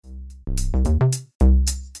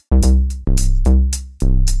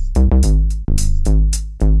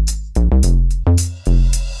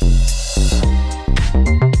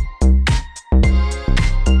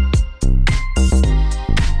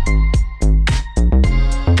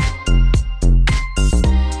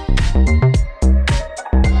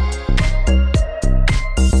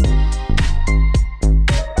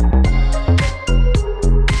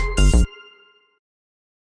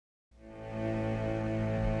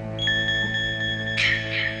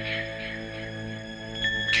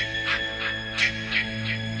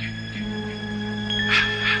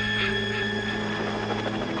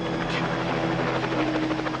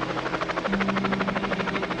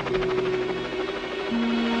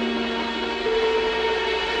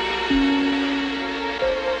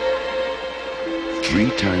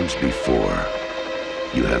times before,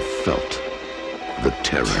 you have felt the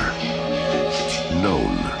terror,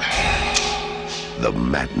 known the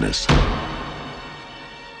madness,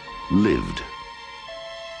 lived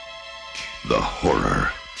the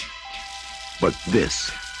horror. But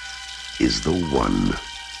this is the one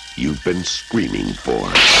you've been screaming for.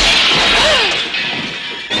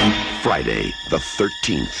 Friday the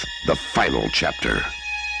 13th, the final chapter.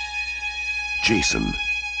 Jason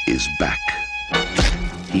is back.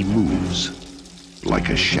 He moves like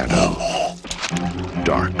a shadow,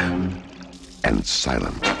 dark and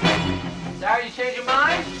silent. Sorry, you changed your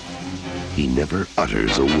mind? He never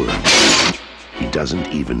utters a word. He doesn't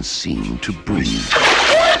even seem to breathe.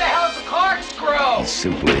 Where the hell's the corkscrew? He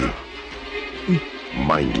simply,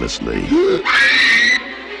 mindlessly,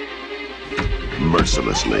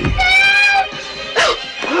 mercilessly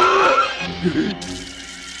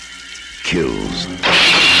kills.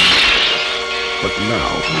 But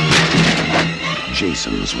now,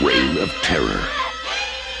 Jason's reign of terror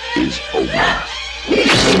is over.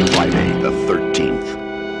 Friday the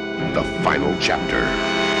 13th, the final chapter.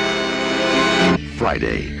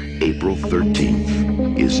 Friday, April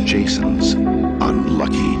 13th, is Jason's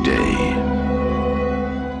unlucky day.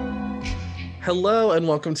 Hello and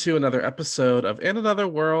welcome to another episode of In Another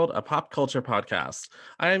World, a pop culture podcast.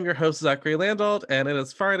 I am your host, Zachary Landolt, and it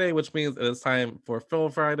is Friday, which means it is time for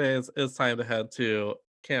Film Fridays. It's time to head to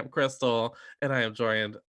Camp Crystal, and I am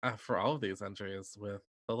joined for all of these entries with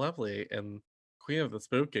the lovely and queen of the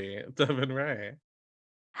spooky, Devin Ray.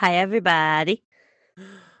 Hi, everybody.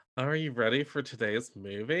 Are you ready for today's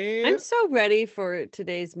movie? I'm so ready for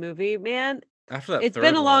today's movie, man. After that It's third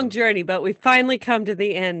been a long one, journey, but we finally come to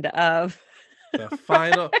the end of the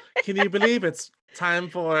final. Can you believe it's time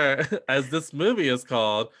for, as this movie is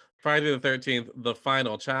called, Friday the 13th, the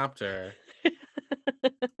final chapter?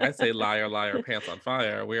 I say liar, liar, pants on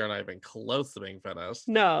fire. We are not even close to being finished.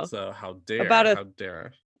 No, So how dare, About a- how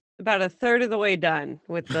dare. about a third of the way done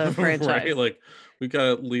with the franchise. Right? Like, we got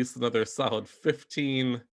at least another solid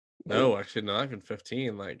 15, no, actually not even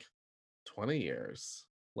 15, like 20 years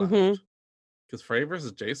left. Mhm. Because Freddy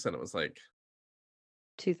versus Jason, it was like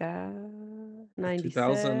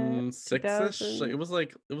 2006-ish.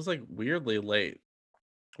 Like, it was like weirdly late.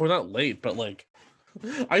 Well, not late, but like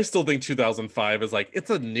I still think 2005 is like, it's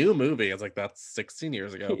a new movie. It's like, that's 16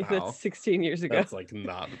 years ago, pal. That's 16 years ago. That's like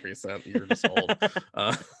not recent. You're just old.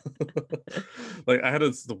 Like, I had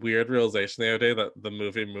this weird realization the other day that the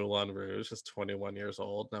movie Moulin Rouge is 21 years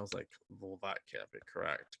old, and I was like, well, that can't be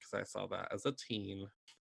correct because I saw that as a teen.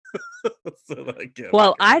 So that can't be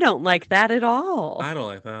Well, correct. I don't like that at all. I don't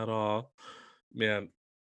like that at all, man.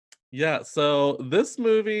 Yeah, so this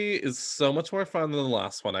movie is so much more fun than the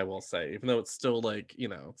last one, I will say, even though it's still like,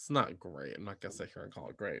 it's not great. I'm not gonna sit here and call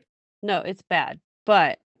it great. No, it's bad,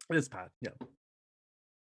 but It is bad, yeah.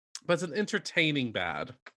 But it's an entertaining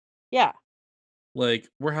bad. yeah. Like,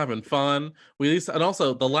 we're having fun. We at least, and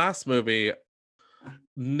also the last movie,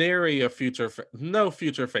 nary a no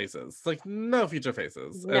future faces. Like, no future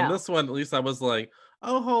faces. And No. this one, at least I was like,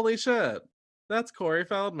 oh, holy shit. That's Corey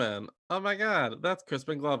Feldman. Oh my god, that's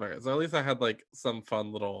Crispin Glover. So at least I had like some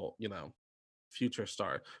fun little, future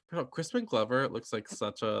star. Bro, Crispin Glover looks like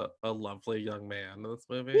such a lovely young man in this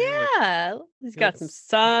movie. Like, Yeah. He's got some yes.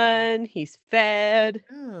 sun. He's fed.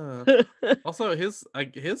 yeah. Also,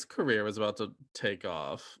 his career was about to take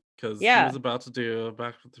off because he Yeah. was about to do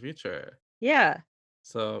Back to the Future. Yeah.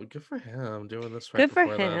 So good for him doing this right Good for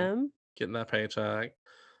before then, him. getting that paycheck.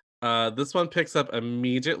 This one picks up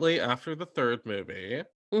immediately after the third movie.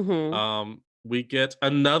 Mm-hmm. We get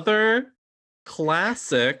another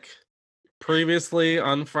classic previously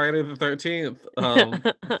on Friday the 13th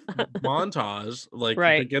montage, like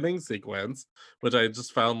Right. beginning sequence, which I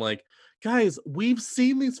just found like, guys, we've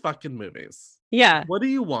seen these fucking movies. Yeah. What do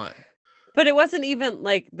you want? But it wasn't even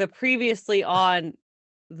like the previously on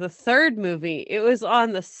the third movie. It was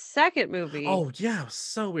on the second movie. Oh yeah, it was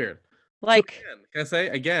so weird. Like, So again, can I say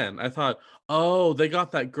again? I thought, oh, they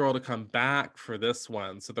got that girl to come back for this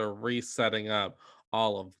one, so they're resetting up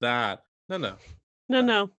all of that. No.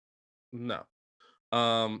 no.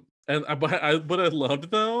 And what I loved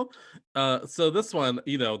though, so this one,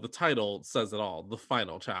 the title says it all. The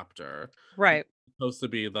final chapter, Right. supposed to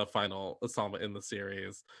be the final installment in the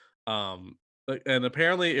series. And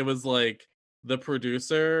apparently it was like the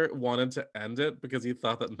producer wanted to end it because he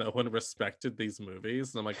thought that no one respected these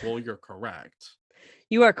movies. And I'm like, well, you're correct.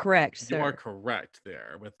 You are correct, You sir. are correct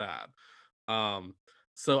there with that.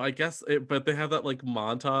 So I guess but they have that like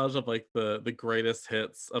montage of like the greatest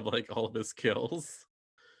hits of like all of his kills.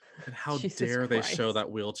 And how Jesus dare they show Christ.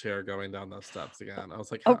 that wheelchair going down those steps again? I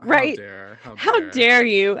was like, Oh, how right. dare, how How dare, dare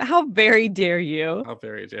you? How very dare you? how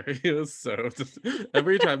very dare you? So just,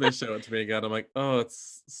 every time they show it to me again, I'm like, oh,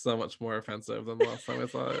 it's so much more offensive than the last time I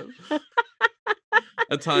saw it.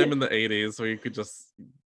 A time in the 80s where you could just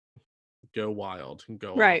go wild and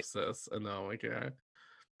go off, Right. sis, and no one care.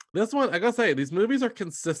 This one, I gotta say, these movies are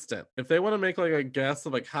consistent. If they want to make like a guess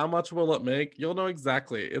of like how much will it make, you'll know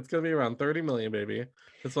exactly. It's gonna be around 30 million, baby.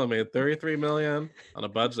 This one made 33 million on a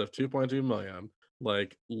budget of 2.2 million.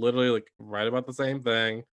 Like literally, like right about the same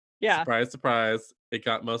thing. Yeah. Surprise, surprise. It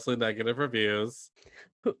got mostly negative reviews.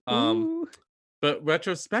 Um, Ooh. but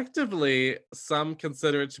retrospectively, some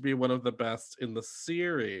consider it to be one of the best in the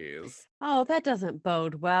series. Oh, that doesn't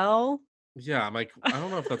bode well. Yeah, I'm like, I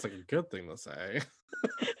don't know if that's like a good thing to say.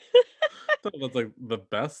 Thought that's like the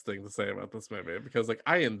best thing to say about this movie because like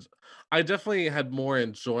I definitely had more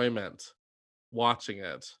enjoyment watching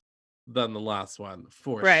it than the last one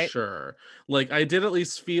for Right. sure. Like I did at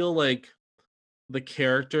least feel like the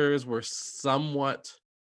characters were somewhat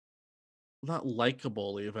not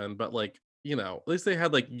likable even, but like, you know, at least they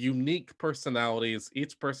had like unique personalities.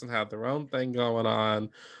 Each person had their own thing going on.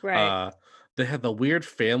 Right. Uh they had the weird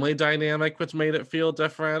family dynamic which made it feel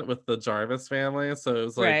different with the Jarvis family. So it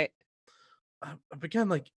was like Right. again,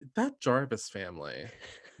 like that Jarvis family,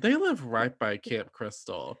 they live right by Camp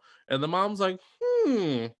Crystal, and the mom's like,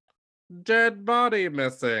 dead body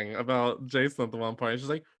missing about Jason at the one point. She's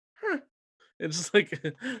like, huh. It's just like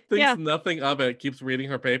thinks Yeah. nothing of it, keeps reading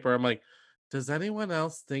her paper. I'm like, does anyone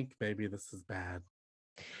else think maybe this is bad?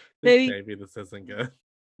 Think Maybe maybe this isn't good.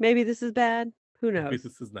 maybe this is bad. Who Maybe knows?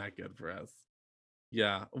 this is not good for us.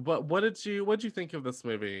 Yeah. But what did you think of this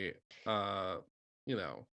movie? Uh, you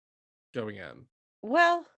know, going in.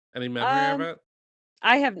 Well, Any memory of um, it?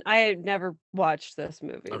 I have never watched this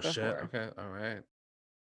movie Oh shit. before. Okay. All right.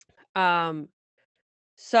 Um,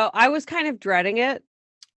 so I was kind of dreading it,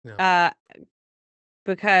 Yeah.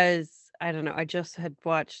 because I don't know, I just had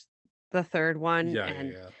watched the third one Yeah,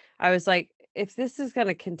 and yeah, I was like, if this is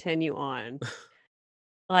gonna continue on,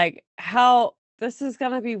 like how this is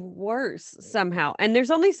gonna be worse somehow. And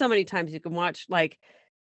there's only so many times you can watch like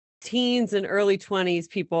teens and early 20s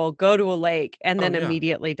people go to a lake and Oh then yeah.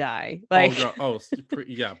 immediately die. Oh Like, god. Oh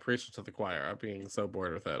yeah. Preach to the choir. I'm being so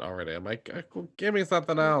bored with it already. I'm like, give me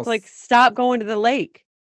something else. like stop going to the lake.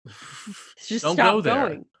 Just Don't stop go there.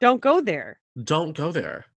 going. Don't go there. Don't go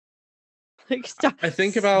there. Like stop. I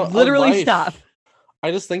think about Literally a life. stop.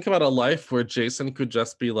 I just think about a life where Jason could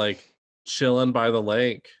just be like chilling by the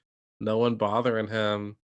lake, no one bothering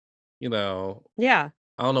him. You know, Yeah.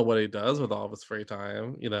 I don't know what he does with all of his free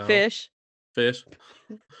time. You know, Fish. fish,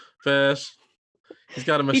 fish. He's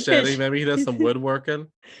got a He machete. fish. Maybe he does some woodworking,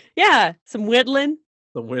 Yeah. Some whittling.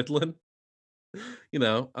 some whittling. You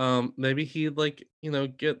know, maybe he'd like, you know,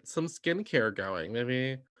 get some skincare going.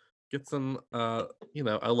 Maybe get some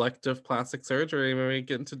elective plastic surgery, maybe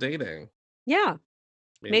get into dating. Yeah.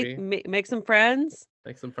 Maybe Make some friends.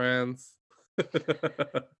 make some friends.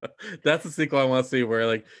 That's the sequel I want to see where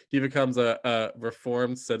like he becomes a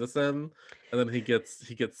reformed citizen and then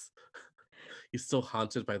he's still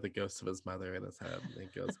haunted by the ghost of his mother in his head and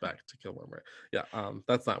he goes back to kill him. Yeah,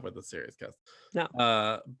 that's not where the series goes. No.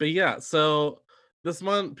 But yeah, so this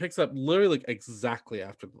one picks up literally like exactly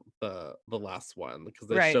after the last one because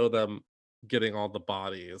they Right. show them getting all the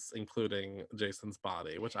bodies, including Jason's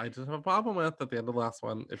body, which I did have a problem with at the end of the last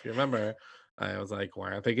one. If you remember, I was like,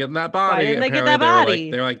 "Why aren't they getting that body?" didn't they get Apparently, that they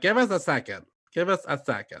body? were like, "Give us a second, give us a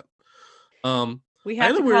second." We I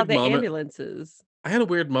have had a to call weird the moment. ambulances. I had a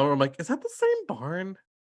weird moment. I'm like, "Is that the same barn?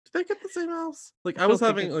 Did they get the same house?" Like, I I was don't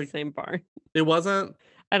think having it's like, the same barn. it wasn't.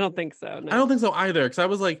 I don't think so. I No. don't think so either. Because I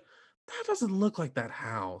was like, that doesn't look like that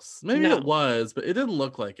house. Maybe No. it was, but it didn't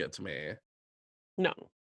look like it to me. No.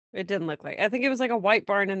 It didn't look like. I think it was like a white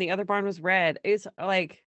barn and the other barn was red. It's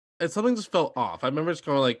like And something just felt off. I remember just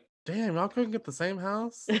going like, "Damn, y'all couldn't get the same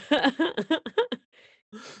house."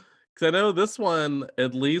 Because I know this one,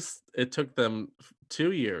 at least it took them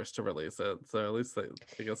 2 years to release it, so at least they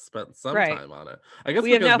I guess spent some Right. time on it. I guess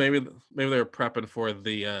We have because now maybe they were prepping for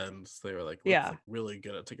the end, so they were like, "Let's Yeah. like really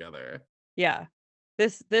get it together." Yeah.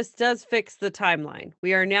 This does fix the timeline.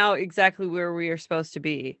 We are now exactly where we are supposed to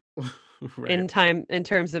be in Right.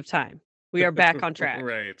 terms of time. We are back on track.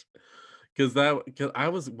 Right. Because I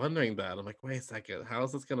was wondering that. I'm like, wait a second, how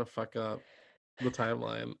is this gonna fuck up the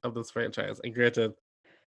timeline of this franchise? And granted,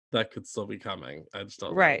 that could still be coming. I just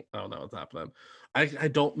don't know. Right. I don't know what's happening. I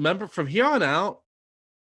don't remember from here on out.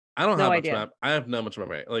 I don't No have much idea. map. I have no much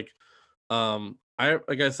memory. I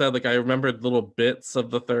like I said, like I remembered little bits of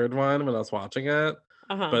the third one when I was watching it,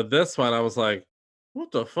 Uh-huh. but this one I was like,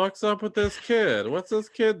 what the fuck's up with this kid? What's this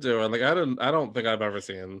kid doing? Like, I don't think I've ever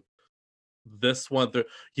seen this one through.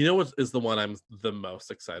 You know what is the one I'm the most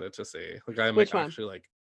excited to see? Like, I'm like Which one? actually like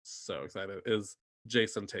so excited. Is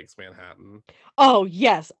Jason Takes Manhattan? Oh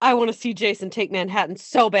yes, I want to see Jason take Manhattan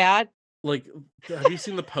so bad. Like, have you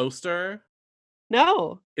seen the poster?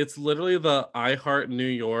 No. It's literally the I Heart New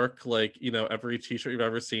York, like, you know, every t-shirt you've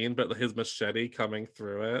ever seen, but his machete coming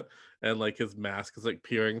through it, and like his mask is like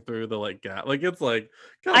peering through the like gap. Like, it's like,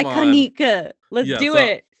 come on. Iconica. Let's Yeah, do so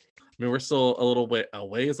it. I mean, we're still a little bit a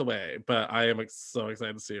ways away, but I am so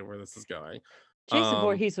excited to see where this is going. Jason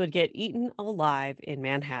Voorhees would get eaten alive in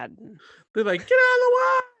Manhattan. They're like, get out of the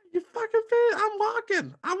way, you fucking fit. I'm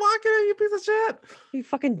walking, you piece of shit. You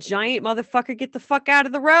fucking giant motherfucker, get the fuck out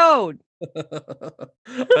of the road.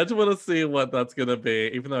 I just want to see what that's gonna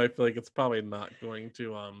be, even though I feel like it's probably not going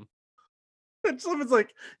to it's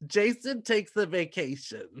like Jason takes the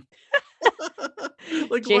vacation.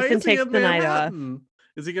 Like, why Jason is he takes in the night off. Manhattan?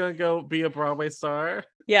 Is he gonna go be a Broadway star?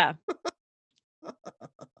 Yeah.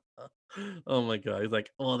 Oh my god, he's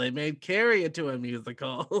like, oh, they made Carrie into a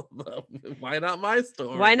musical. Why not my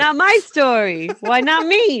story? Why not my story? Why not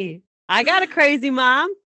me? I got a crazy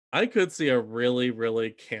mom. I could see a really, really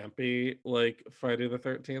campy like Friday the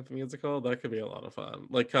 13th musical. That could be a lot of fun.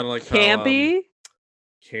 Like, kind of like Campy.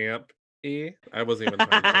 Campy. I wasn't even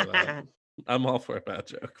trying to do that. I'm all for a bad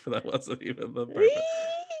joke, but that wasn't even the purpose.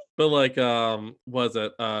 But like, was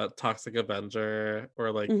it Toxic Avenger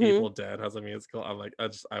or like Evil Dead has a musical? I'm like, I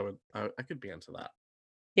could be into that.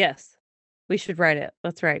 Yes. We should write it.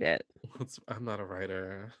 Let's write it. I'm not a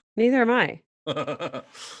writer. Neither am I.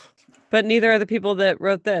 But neither are the people that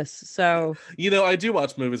wrote this. So, you know, I do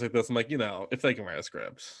watch movies like this. I'm like, you know, if they can write a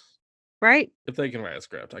script, right? If they can write a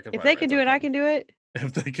script, I can. If they can do it, I can do it.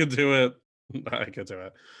 If they can do it, I can do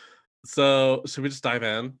it. So, should we just dive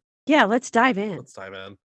in? Yeah, let's dive in. Let's dive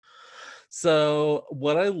in. So,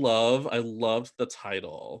 what I loved the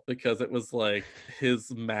title because it was like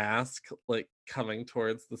his mask like coming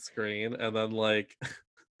towards the screen, and then like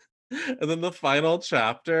and then the final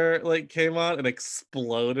chapter like came on and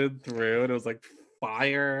exploded through, and it was like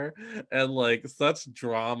fire and like such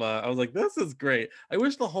drama. I was like, this is great. I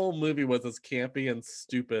wish the whole movie was as campy and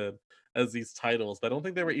stupid as these titles, but I don't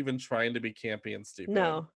think they were even trying to be campy and stupid.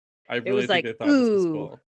 No. I really think they thought this was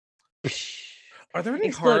cool. Are there any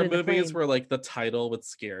horror movies where like the title would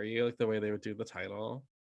scare you, like the way they would do the title?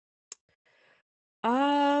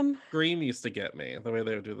 Scream used to get me, the way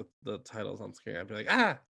they would do the titles on screen. I'd be like,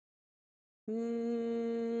 ah.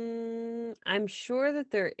 I'm sure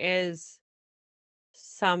that there is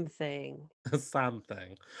something.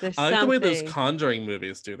 Something. There's I like something. the way those Conjuring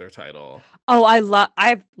movies do their title. Oh, I love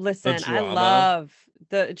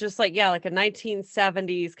the just like, yeah, like a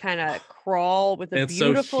 1970s kind of crawl with a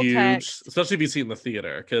beautiful so huge, text. especially if you see it in the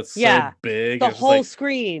theater, because it's so big. The whole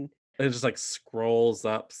screen. It just like scrolls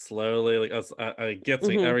up slowly. Like, it gets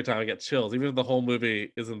me every time. I get chills. Even if the whole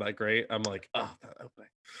movie isn't that great, I'm like, oh, that opening.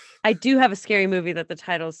 I do have a scary movie that the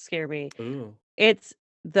titles scare me. Ooh. It's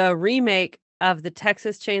the remake of the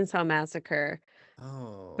Texas Chainsaw Massacre.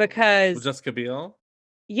 Oh. Because with Jessica Biel?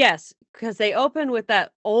 Yes, because they open with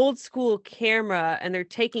that old school camera and they're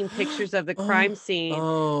taking pictures of the crime scene.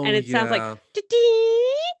 And it sounds like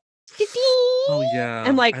oh yeah.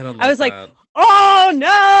 I'm like, I was that. like, oh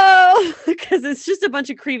no, because it's just a bunch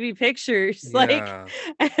of creepy pictures. Yeah. Like,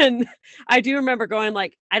 and I do remember going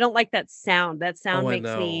like, I don't like that sound. That sound makes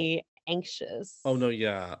me anxious. Oh no,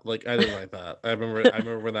 yeah. Like, I didn't like that. I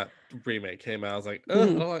remember when that remake came out. I was like, I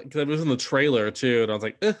don't like, because it was in the trailer too, and I was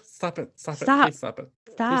like, stop it, please stop it,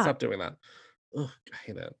 please stop doing that. Ugh, I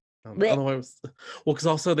hate it. I don't know why it was. Well, because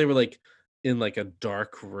also they were like in like a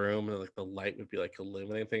dark room, and like the light would be like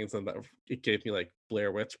illuminating things, and that it gave me like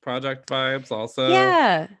Blair Witch Project vibes. Also,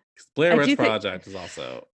 yeah, Blair Witch Project is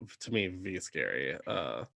also to me scary.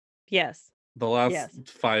 Yes. The last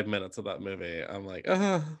 5 minutes of that movie, I'm like,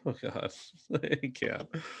 oh gosh,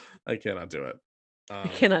 I cannot do it. I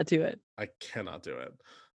cannot do it. I cannot do it.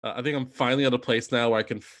 I think I'm finally at a place now where I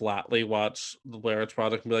can flatly watch the Blair Witch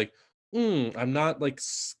Project and be like, I'm not like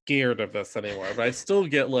scared of this anymore, but I still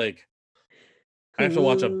get like, I have to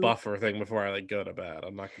watch a buffer thing before I like go to bed.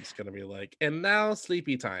 I'm not just gonna be like, and now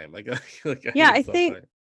sleepy time. Like yeah, I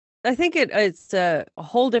think it's a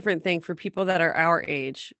whole different thing for people that are our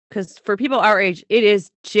age, because for people our age, it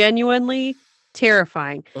is genuinely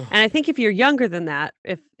terrifying. Ugh. And I think if you're younger than that,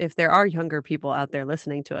 if there are younger people out there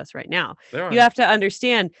listening to us right now, you have to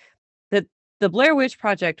understand that the Blair Witch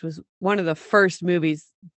Project was one of the first movies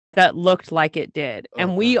that looked like it did.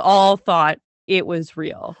 And we all thought it was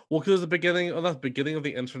real. Well, because it was the beginning, well, not the beginning of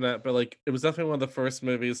the internet, but like it was definitely one of the first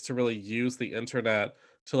movies to really use the internet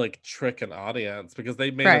to like trick an audience, because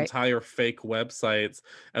they made Right. entire fake websites,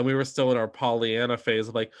 and we were still in our Pollyanna phase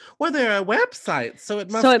of like, well, they're a website, so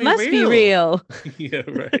it must So it be must be real. real. Yeah,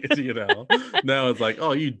 right. Now it's like,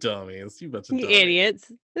 oh, you dummies, you bunch of You dummies.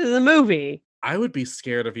 idiots. This is a movie. I would be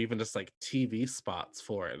scared of even just like TV spots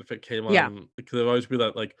for it if it came Yeah. on, because there'd always be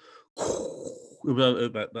that like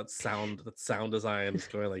that sound design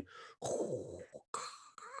just going like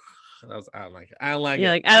I don't like it. I don't like You're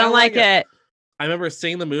it. like, I don't like it. I remember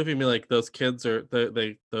seeing the movie and be like, those kids are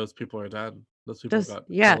those people are dead. Those people got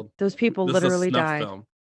killed. Those people This is a literally snuff died. film.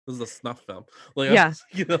 This is a snuff film. Like, Yeah.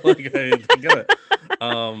 like I get it.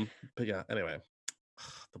 But yeah, anyway.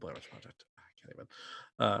 The Blair Witch Project. I can't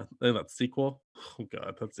even. And that sequel. Oh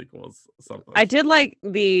god, that sequel was something. I did like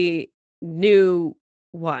the new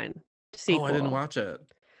one sequel. Oh, I didn't watch it.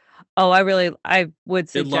 Oh, I would It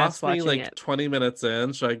suggest lost me watching like it. 20 minutes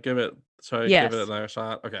in. Should I give it Yes. another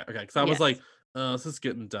shot? Okay. Because I was Yes. like, oh, this is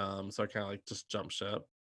getting dumb. So I kind of like just jump ship.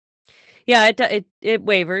 Yeah, it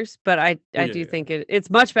wavers, but I yeah, do yeah. think it's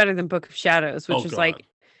much better than Book of Shadows, which Oh, is like God.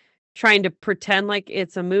 trying to pretend like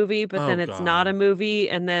it's a movie, but Oh, then it's not a God. movie,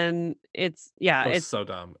 and then it's It was it's so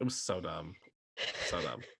dumb. It was so dumb. So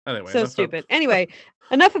dumb. Anyway, so enough of- stupid. Anyway,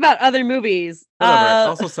 enough about other movies. Whatever.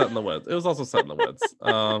 Also set in the woods. It was also set in the woods.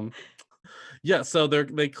 Yeah, so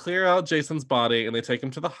they clear out Jason's body and they take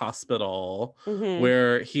him to the hospital, Mhm.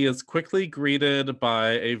 where he is quickly greeted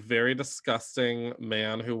by a very disgusting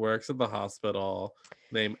man who works at the hospital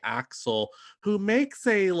named Axel, who makes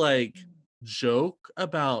a like joke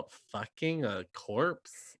about fucking a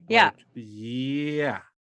corpse. Yeah. Like, yeah.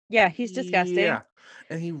 Yeah, he's disgusting. Yeah.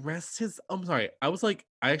 And he rests his I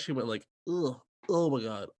actually went like, ugh. Oh my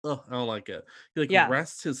god. Ugh, I don't like it. He like Yeah.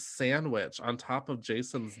 rests his sandwich on top of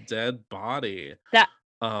Jason's dead body. That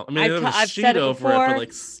I mean, there was a I've sheet said it over it, before. but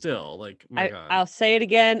like still, like my god. I'll say it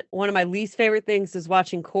again. One of my least favorite things is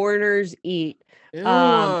watching coroners eat. Ew,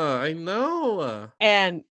 I know.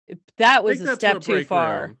 And that was Take a that to step a too break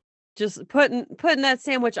far. room. Just putting that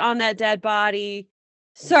sandwich on that dead body.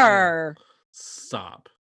 Sir. Stop.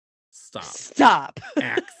 Stop.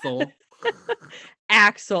 Axel.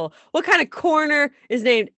 Axel. What kind of coroner is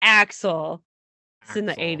named Axel? It's in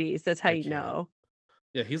the Axel. 80s. That's how I you can't. know.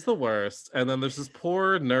 Yeah, he's the worst. And then there's this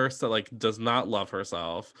poor nurse that like does not love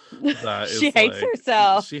herself. That She is, hates like,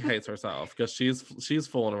 herself. She hates herself because she's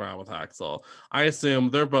fooling around with Axel. I assume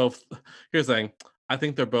they're both. Here's the thing. I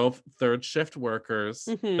think they're both third shift workers.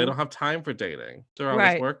 They Mhm. don't have time for dating. They're always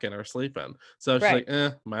Right. working or sleeping. So she's Right.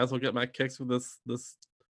 like, might as well get my kicks with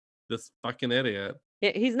this fucking idiot.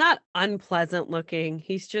 Yeah, he's not unpleasant looking.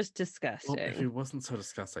 He's just Well, if he disgusting. wasn't so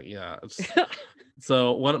disgusting, yeah.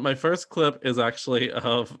 So my first clip is actually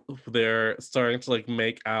of they're starting to like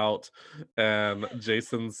make out, and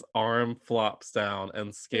Jason's arm flops down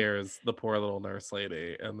and scares the poor little nurse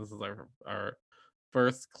lady. And this is our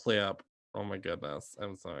first clip. Oh my goodness,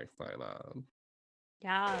 I'm so excited.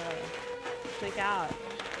 Yeah. Make out.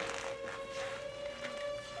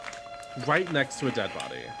 Right next to a dead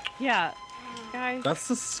body. Yeah. Guys. That's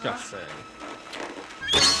disgusting.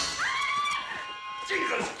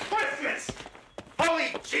 Jesus Christmas!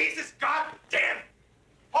 Holy Jesus goddamn!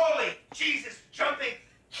 Holy Jesus jumping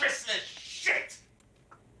Christmas shit!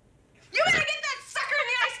 You gotta get that sucker in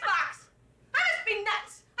the icebox! I must be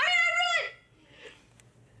nuts! I mean, I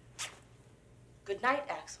really... Good night,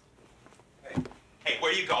 Axel. Hey,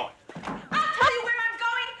 where are you going? I'll tell you where I'm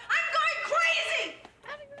going! I'm going crazy!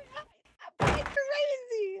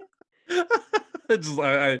 Crazy.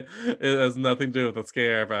 It has nothing to do with the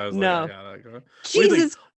scare, but I was No. like, I gotta go. What do you think?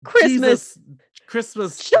 Jesus Christmas.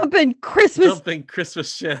 Christmas Jumping Christmas. jumping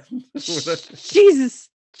Christmas shit. Jesus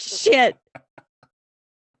shit.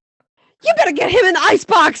 You better get him in the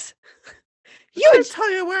icebox. You I'll would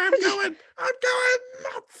tell you where I'm going. I'm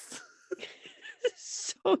going nuts.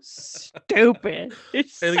 so stupid.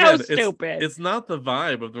 It's And so again, stupid. it's not the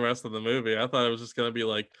vibe of the rest of the movie. I thought it was just gonna be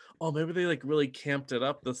like, oh, maybe they like really camped it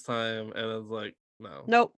up this time, and it's like, no,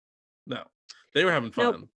 Nope. no, they were having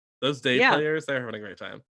fun. Nope. Those day Yeah. players, they were having a great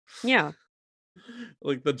time. Yeah.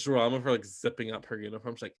 Like the drama of her like zipping up her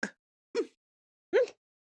uniform. She's like, I feel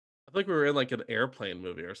like we were in like an airplane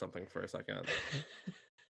movie or something for a second.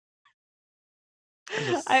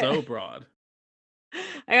 It was I- so broad.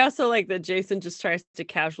 I also like that Jason just tries to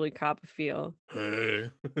casually cop a feel. Hey.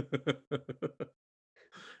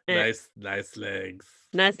 Eh. nice legs.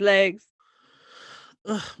 Nice legs.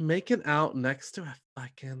 Ugh, making out next to a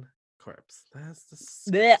fucking corpse. That's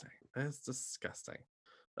Blech. disgusting. That's disgusting.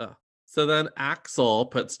 Ugh. So then Axel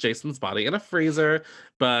puts Jason's body in a freezer,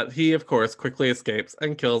 but he, of course, quickly escapes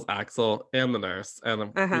and kills Axel and the nurse.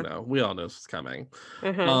 And, we all know this was coming.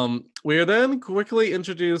 We are then quickly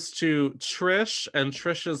introduced to Trish and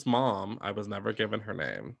Trish's mom. I was never given her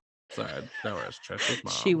name. So I know her as Trish's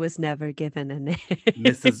mom. She was never given a name.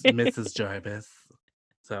 Mrs. Jarvis.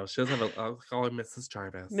 So she doesn't have I'll call her Mrs.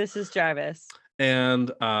 Jarvis. Mrs. Jarvis.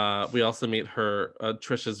 And we also meet her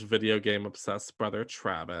Trish's video game obsessed brother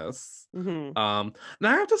Travis. Now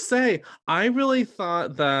I have to say, I really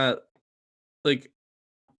thought that, like,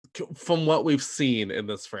 from what we've seen in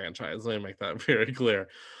this franchise, let me make that very clear.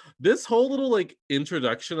 This whole little like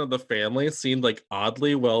introduction of the family seemed like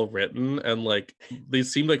oddly well written, and like they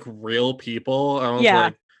seemed like real people. I was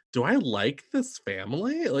like, do I like this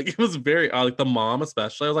family? Like, it was very odd. Like the mom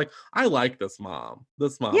especially. I was like, I like this mom.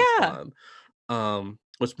 This mom's fun.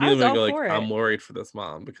 Which means they go like, I'm worried for this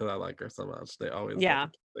mom because I like her so much. They always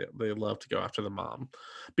they love to go after the mom.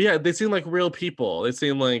 But yeah, they seem like real people. They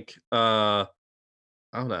seem like I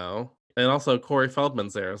don't know. And also Corey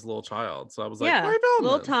Feldman's there as a little child. So I was like, Corey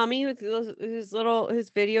Feldman. Little Tommy with his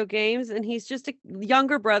video games, and he's just a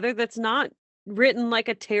younger brother that's not written like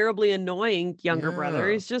a terribly annoying younger brother.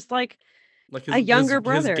 He's just like a younger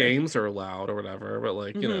brother. His games are loud or whatever, but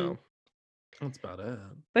like, you know. That's about it.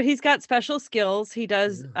 But he's got special skills. He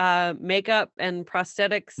does makeup and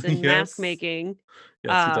prosthetics and mask making.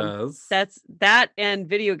 Yes, he does. That's that and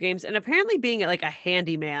video games, and apparently being like a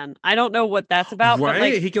handyman. I don't know what that's about. Right? But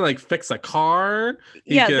like, he can like fix a car.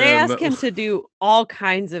 They ask him to do all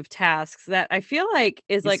kinds of tasks that I feel like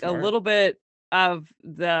is like smart. A little bit of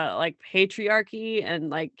the like patriarchy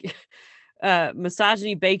and like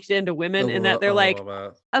misogyny baked into women, in that they're like,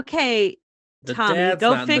 okay, Tommy,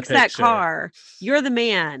 go fix that car. You're the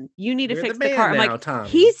man. You need to fix the car. I'm like, Tommy.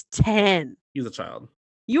 He's 10. He's a child.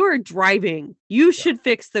 You are driving. You should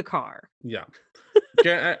fix the car. Yeah.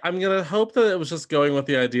 I'm going to hope that it was just going with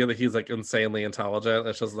the idea that he's like insanely intelligent.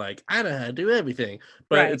 It's just like, I know how to do everything.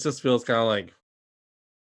 But it just feels kind of like,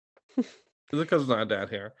 is it because there's not a dad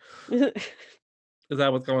here? Is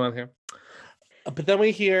that what's going on here? But then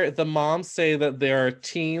we hear the moms say that there are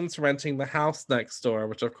teens renting the house next door,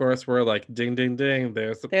 which of course we're like, ding, ding, ding.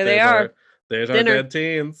 There's our dead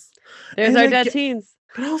teens. There's our dead teens.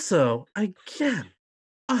 But also, again,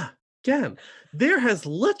 there has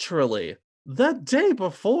literally the day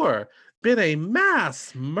before been a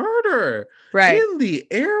mass murder in the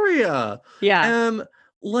area. Yeah. And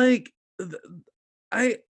like,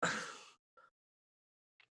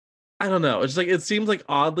 I don't know. It's like, it seems like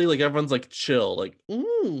oddly like everyone's like chill, like,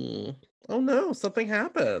 oh no, something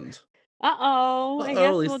happened.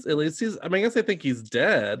 At least he's. I mean, I guess I think he's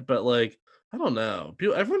dead, but like, I don't know.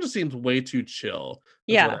 Everyone just seems way too chill.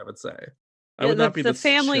 What I would say. I would not be the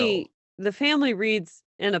family. Chill. The family reads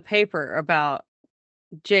in a paper about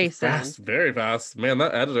Jason. Fast, very fast, man.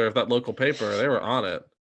 That editor of that local paper, they were on it.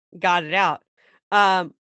 Got it out.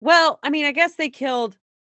 Well, I mean, I guess they killed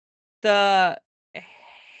the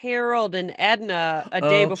Harold and Edna a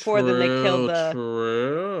day before than they killed the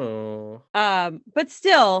true. But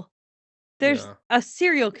still there's a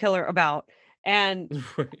serial killer about, and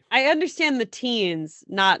I understand the teens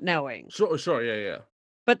not knowing. Sure, yeah.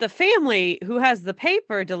 But the family who has the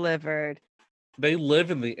paper delivered, they live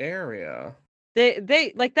in the area.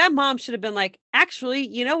 They like, that mom should have been like, actually,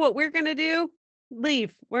 you know what we're gonna do?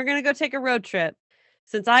 Leave. We're gonna go take a road trip.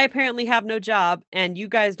 Since I apparently have no job and you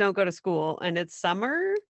guys don't go to school and it's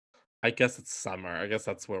summer. I guess it's summer. I guess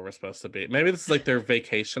that's where we're supposed to be. Maybe this is like their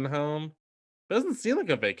vacation home. It doesn't seem like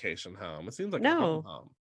a vacation home. It seems like a home.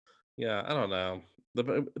 Yeah, I don't know.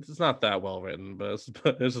 It's not that well written, but it's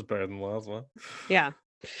just better than the last one. Yeah.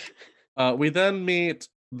 We then meet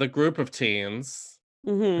the group of teens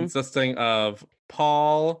consisting of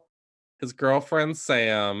Paul, his girlfriend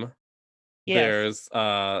Sam. Yes. There's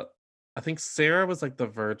I think Sarah was like the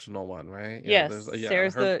virginal one, right? Yeah, yes.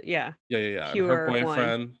 Sarah's Yeah. Her boyfriend.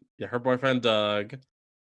 One. Yeah, her boyfriend Doug. And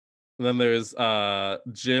then there's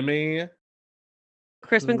Jimmy.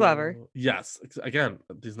 Crispin Glover. Yes. Again,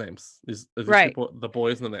 these names. These people, the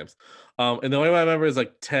boys and the names. And the only one I remember is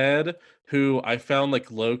like Ted, who I found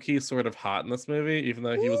like low-key sort of hot in this movie, even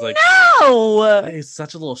though he was like, no! He's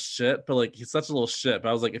such a little shit, but like he's such a little shit. But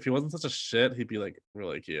I was like, if he wasn't such a shit, he'd be like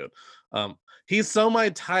really cute. He's so my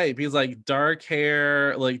type. He's like dark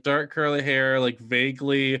hair, like dark curly hair, like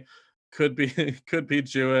vaguely could be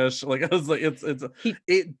Jewish. Like I was like,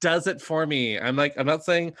 it does it for me. I'm not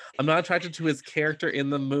saying I'm not attracted to his character in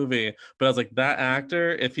the movie, but I was like, that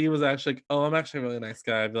actor, if he was actually like, oh, I'm actually a really nice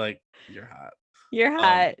guy, I'd be like, you're hot. You're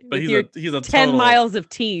hot. But he's a 10 miles of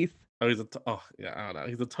teeth. Oh, yeah, I don't know.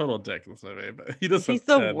 He's a total dick in this movie, but he does have He's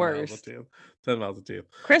the 10 mouths of worst. teeth. 10 mouths of teeth.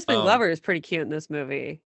 Crispin Glover is pretty cute in this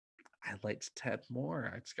movie. I liked Ted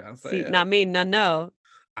more. I just gotta say See, it. not me, no.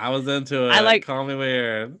 I was into it. I like- Call me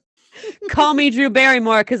weird. Call me Drew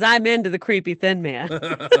Barrymore because I'm into the creepy thin man.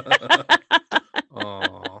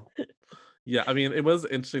 Aw. Yeah, I mean, it was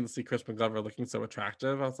interesting to see Crispin Glover looking so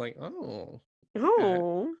attractive. I was like, oh,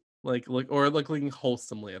 Oh, looking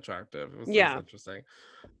wholesomely attractive. It was Yeah. interesting.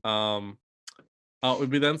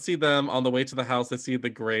 We then see them on the way to the house. They see the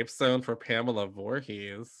gravestone for Pamela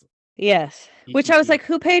Voorhees. yes. Which I was like,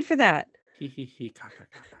 who paid for that?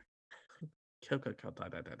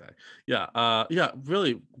 Yeah,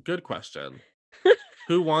 really good question.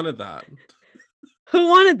 Who wanted that? Who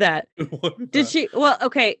wanted that? Who wanted Did that? she? Well,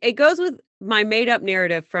 okay. It goes with my made up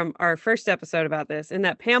narrative from our first episode about this, in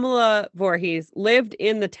that Pamela Voorhees lived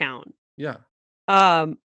in the town, Yeah,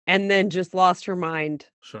 and then just lost her mind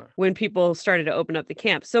sure. when people started to open up the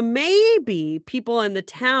camp. So maybe people in the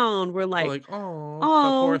town were Like, like, oh, that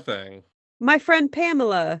poor "Oh, thing. my friend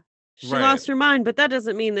Pamela, she Right. lost her mind, but that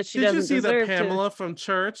doesn't mean that she Did you doesn't see that deserve Pamela from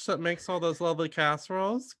church that makes all those lovely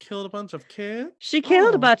casseroles killed a bunch of kids? She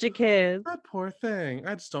killed Oh, a bunch of kids. That poor thing.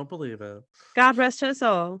 I just don't believe it. God rest her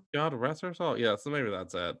soul. God rest her soul. Yeah, so maybe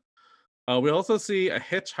that's it. We also see a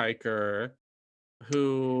hitchhiker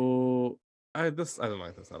who I don't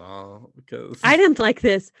like this at all because I didn't like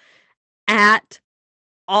this at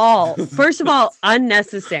all. First of all,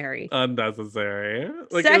 unnecessary. unnecessary. Like,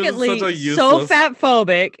 it was Secondly, such a so useless fat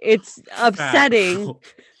phobic. It's fat upsetting.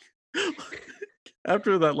 film.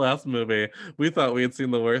 After that last movie, we thought we had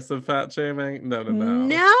seen the worst of fat shaming. No.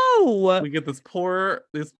 No. We get this poor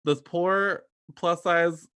plus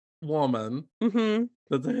size woman Hmm.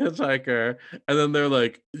 that's a hitchhiker, and then they're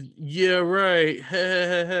like, "Yeah, right.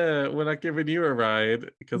 We're not giving you a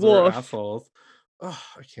ride because we're Woof. assholes." Oh,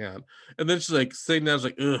 I can't. And then she's like sitting down, she's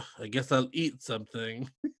like, "Ugh, I guess I'll eat something.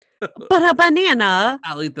 But a banana.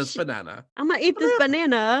 I'll eat this banana. I'm gonna eat this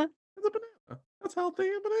banana. It's a banana. That's healthy,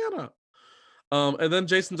 a banana." And then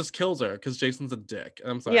Jason just kills her because Jason's a dick.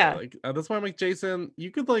 I'm sorry. Yeah. Like, that's why I'm like, Jason,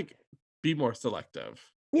 you could like be more selective.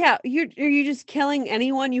 Yeah, are you just killing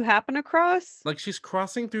anyone you happen across? Like, she's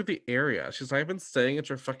crossing through the area. She's not even staying at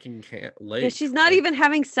your fucking lake. Yeah, she's not Like- even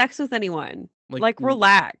having sex with anyone. Like, l-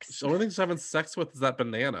 relax. The only thing she's having sex with is that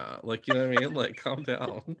banana. Like, you know what I mean? Like, calm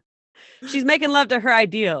down. She's making love to her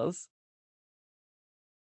ideals.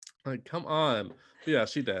 Like, come on. But yeah,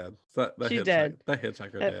 she did. That She hitchhiker, did. That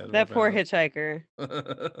hitchhiker did. That We're poor bad.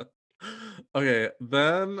 hitchhiker. Okay,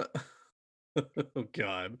 then oh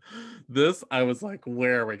god. This I was like,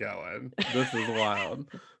 where are we going? This is wild.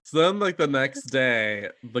 So then like the next day,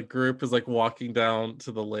 the group is like walking down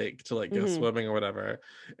to the lake to like go Mhm. swimming or whatever,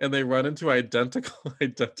 and they run into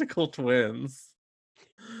identical twins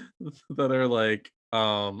that are like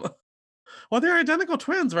well, they're identical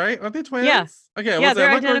twins, right? Aren't they twins? Yeah. Okay, Yeah, was they're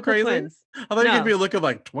that like going identical crazy? twins. I thought you No. gave me a look of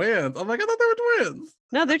like twins. I'm like, I thought they were twins.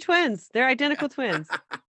 No, they're twins. They're identical twins.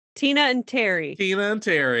 Tina and Terry. Tina and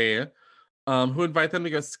Terry, who invite them to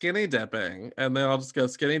go skinny dipping, and they all just go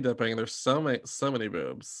skinny dipping. And there's so many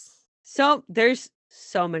boobs. So there's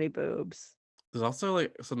so many boobs. There's also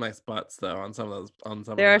like some nice butts though on some of those. On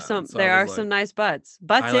some There of are the some men. So there I are was some like, nice butts.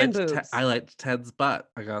 Butts and boobs. I liked Ted's butt.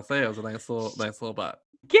 I gotta say, it was a nice little butt.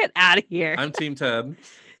 Get out of here. I'm Team Ted.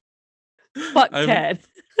 Fuck I'm- Ted.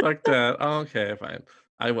 Fuck Ted. Oh, okay, fine.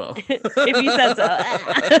 I will. If you said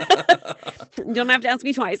so. You don't have to ask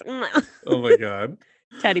me twice. Oh my god.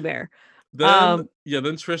 Teddy bear. Then then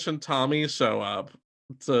Trish and Tommy show up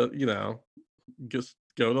to, just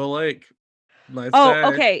go to the lake. Nice day.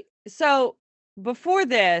 Oh, okay. So before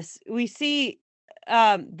this, we see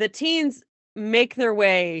the teens make their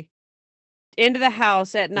way into the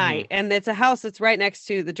house at night, and it's a house that's right next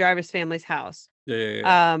to the Jarvis family's house.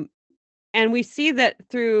 Yeah. And we see that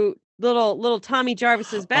through little Tommy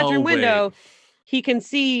Jarvis's bedroom Oh, wait. window, he can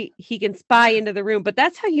spy into the room. But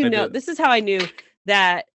that's how you I know. did. This is how I knew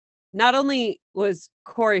that not only was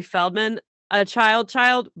Corey Feldman a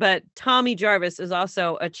child, but Tommy Jarvis is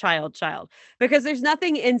also a child, because there's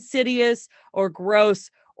nothing insidious or gross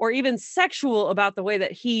or even sexual about the way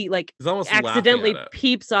that he like He's almost laughing accidentally at it.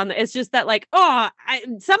 peeps on it's just that like,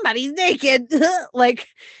 somebody's naked. Like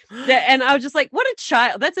and I was just like, what a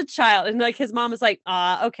child. That's a child. And like his mom was like,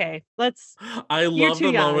 okay, let's I You're love too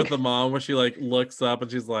the moment young. with the mom where she like looks up and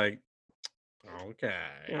she's like, Okay.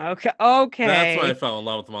 Okay. That's when I Okay. fell in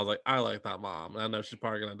love with them. I was like, I like that mom. And I know she's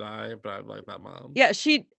probably gonna die, but I like that mom. Yeah,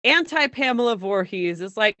 she anti-Pamela Voorhees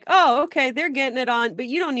is like, oh, okay, they're getting it on, but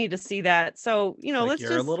you don't need to see that. So, Like, let's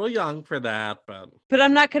you're a just little young for that, but but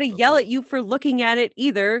I'm not gonna that's yell it. at you for looking at it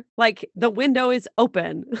either. Like the window is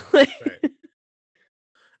open. Like, Right.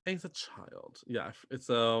 And he's a child. Yeah.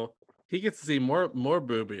 So he gets to see more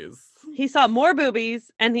boobies. he saw more boobies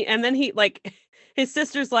and then he like his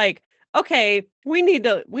sister's like, okay, we need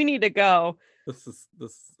to go. This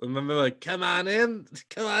and then they're like, come on in.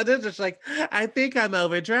 Just like, I think I'm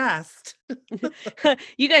overdressed.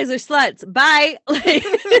 You guys are sluts. Bye.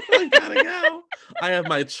 I gotta go. I have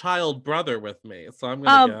my child brother with me, so I'm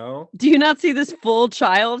gonna go. Do you not see this full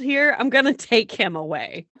child here? I'm gonna take him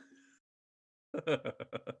away.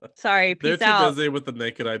 Sorry, They're peace too out. busy with the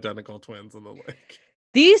naked identical twins in the lake.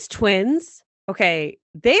 These twins, okay,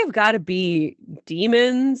 they've got to be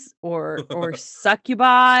demons or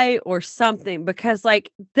succubi or something because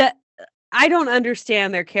like I don't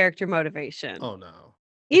understand their character motivation. Oh no.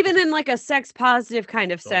 Even in like a sex positive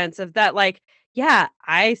kind of Sure. sense of that, like, yeah,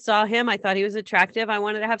 I saw him, I thought he was attractive, I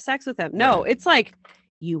wanted to have sex with him. No, Right. it's like,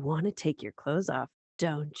 you want to take your clothes off,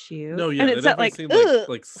 don't you? No, yeah, And they it's that definitely like, seem ugh.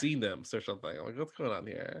 like sea nymphs or something. Like, what's going on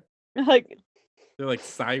here? Like, They're like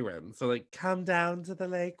sirens. So like, come down to the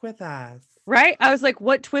lake with us. right? I was like,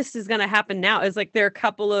 what twist is gonna happen now? Is like there are a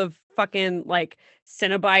couple of fucking like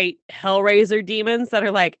Cenobite Hellraiser demons that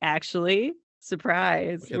are like, actually,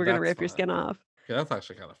 surprise, Okay, we're gonna that's rip your fun. skin off. Yeah, that's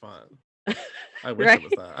actually kind of fun. I wish Right? it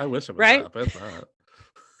was that. I wish it was Right? that, but it's not.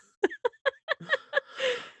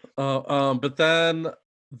 But then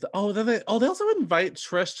they also invite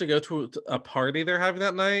Trish to go to a party they're having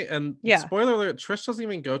that night. And Yeah. spoiler alert, Trish doesn't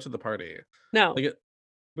even go to the party. No. Like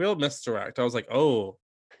real misdirect. I was like, oh,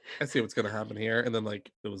 I see what's gonna happen here. And then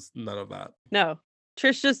like it was none of that. No.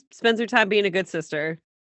 Trish just spends her time being a good sister.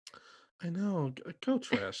 I know. Go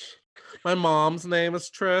Trish. My mom's name is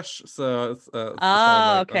Trish, so it's Oh,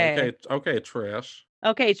 like, okay. okay, Trish.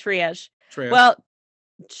 Okay, Trish. Trish. Well,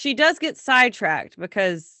 she does get sidetracked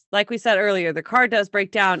because, like we said earlier, the car does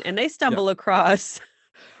break down and they stumble across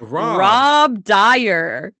Rob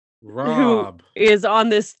Dyer, Rob who is on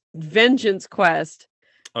this vengeance quest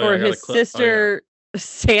Oh, for yeah, I got a his clip. sister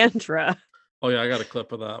Sandra. Oh yeah, I got a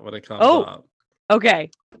clip of that when it comes Oh, up. Okay,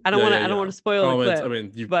 I don't Yeah, want to. yeah, I don't yeah. want to spoil the it's- clip. I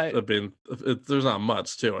mean, but- there's not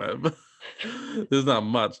much to it. There's not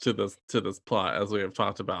much to this plot, as we have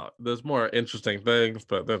talked about. There's more interesting things,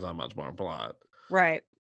 but there's not much more plot. Right.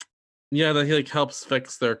 Yeah, then he like helps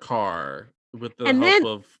fix their car with the And help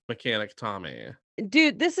then- of mechanic Tommy.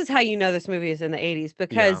 Dude, this is how you know this movie is in the 80s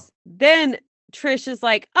because then Trish is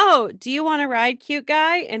like, "Oh, do you want to ride, cute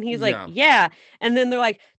guy?" And he's like, Yeah. "Yeah." And then they're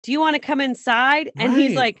like, "Do you want to come inside?" And he's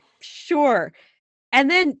Right. like, "Sure." And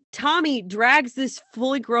then Tommy drags this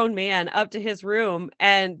fully grown man up to his room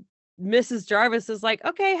and Mrs. Jarvis is like,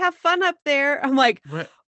 "Okay, have fun up there." I'm like, Right.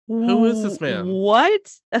 Who is this man?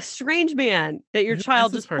 What? A strange man that your Who is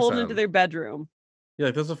child this just pulled into person? their bedroom. Yeah,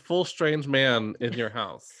 like, there's a full strange man in your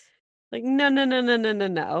house. Like,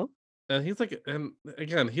 no. And he's like, and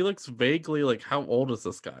again, he looks vaguely like, how old is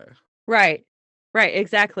this guy? Right. Right,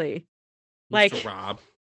 exactly. Like Mr. Rob.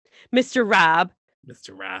 Mr. Rob.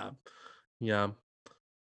 Mr. Rob. Yeah.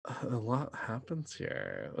 A lot happens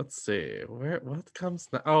here. Let's see. What comes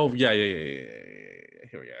now? Oh, yeah.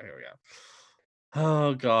 Here we go.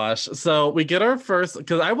 Oh gosh. So we get our first,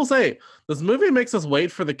 because I will say this movie makes us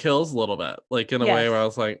wait for the kills a little bit. Like in a way Yes. where I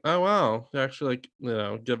was like, oh wow, they're actually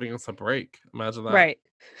like, giving us a break. Imagine that. Right.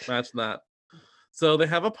 Imagine that. So they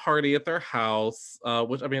have a party at their house,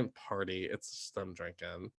 which I mean, party, it's just them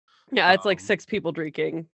drinking. Yeah, it's like Um, 6 people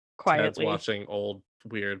drinking Ted's quietly. watching old,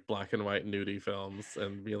 weird black and white nudie films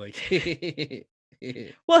and be like,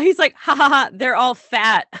 Well, he's like, ha ha ha, they're all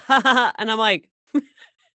fat. Ha ha ha. And I'm like,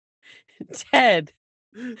 Ted.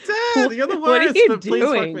 Ted, you're the worst. What are you but please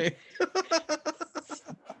doing? fuck me.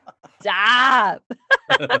 Stop.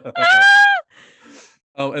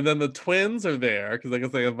 Oh, and then the twins are there because I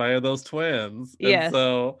guess they invited those twins. Yes. And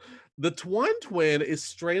so the one twin is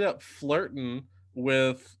straight up flirting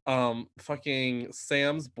with fucking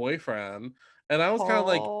Sam's boyfriend. And I was kind of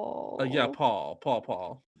like, yeah,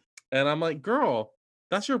 Paul. And I'm like, girl,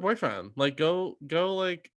 that's your boyfriend. Like, go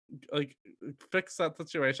like fix that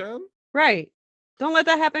situation. Right. Don't let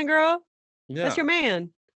that happen, girl. Yeah. That's your man.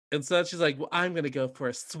 Instead, she's like, well, I'm gonna go for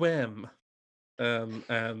a swim.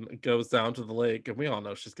 And goes down to the lake, and we all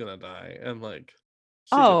know she's gonna die. And like,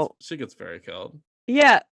 she gets very killed.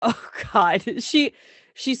 Yeah. Oh God. She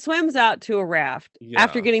swims out to a raft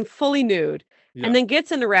after Yeah. getting fully nude Yeah. and then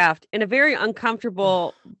gets in the raft in a very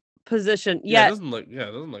uncomfortable position. Yeah, Yet it doesn't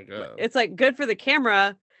look good. it's like good for the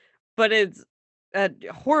camera, but it's a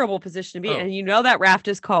horrible position to be. Oh. And you know that raft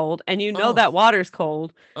is cold, and you know Oh. that water's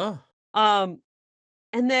cold. Oh, And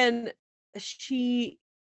then she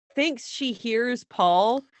thinks she hears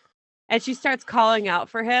Paul, and she starts calling out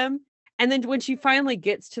for him. And then when she finally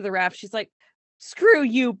gets to the raft, she's like, "Screw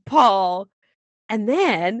you, Paul." And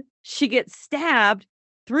then she gets stabbed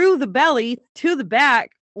through the belly to the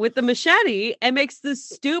back with the machete and makes the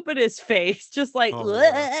stupidest face, just like Oh,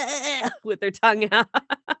 yeah. with her tongue out.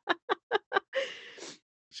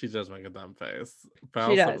 she does make a dumb face. But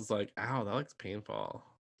She also does. was like, ow, that looks painful.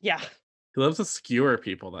 Yeah, He loves to skewer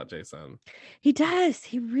people, that Jason. he does.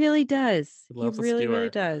 He really does. He He loves a really, skewer. really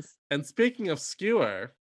does. And speaking of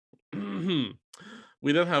skewer,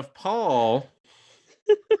 we then have Paul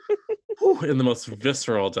in the most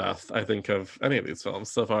visceral death, I think, of any of these films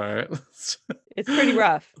so far. It's pretty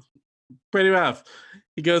rough. Pretty rough.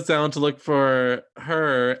 He goes down to look for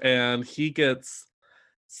her, and he gets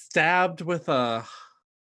stabbed with a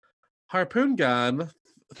harpoon gun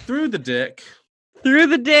through the dick. Through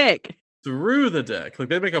the dick. Through the dick. Like,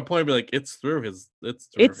 they make a point of be like, it's through his.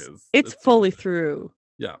 It's fully through.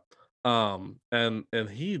 Yeah. And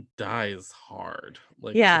he dies hard.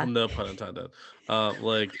 Like, Yeah. no pun intended.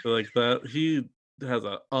 Like that. He has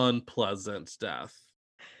an unpleasant death.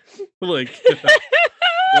 Like,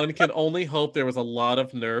 one can only hope there was a lot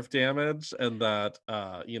of nerve damage, and that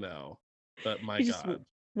but my He just God.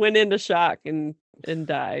 went into shock and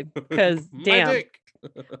died because My damn, dick.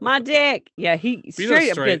 my dick. Yeah, he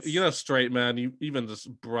straight up gets. Straight man, you even just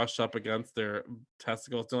brush up against their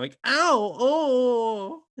testicles, they're like, ow,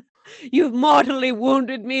 oh. You've mortally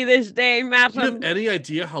wounded me this day, Do you have madam. any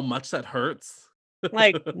idea how much that hurts?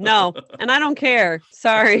 Like, no, and I don't care.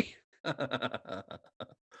 Sorry.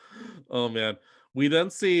 Oh man. We then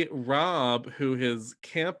see Rob, who is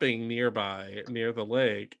camping nearby near the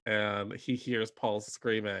lake, and he hears Paul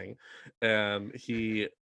screaming, and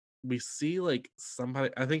we see like somebody,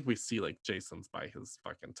 I think we see like Jason's by his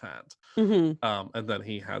fucking tent. Mhm. And then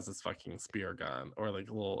he has his fucking spear gun, or like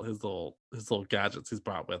his little gadgets he's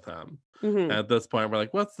brought with him. Mhm. At this point, we're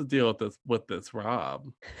like, what's the deal with this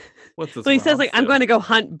Rob? What's this? So he says, Rob like, I'm do? going to go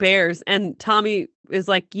hunt bears, and Tommy is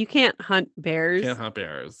like, you can't hunt bears. Can't hunt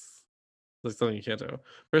bears. Like something you can't do.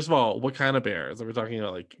 First of all, what kind of bears? Are we talking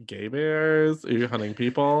about like gay bears? Are you hunting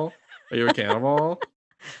people? Are you a cannibal?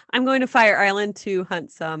 I'm going to Fire Island to hunt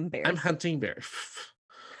some bears. I'm hunting bears.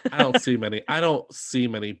 I don't see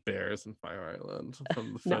many bears in Fire Island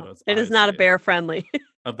from the No, photos. it is I not a see. bear friendly.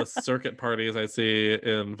 Of the circuit parties I see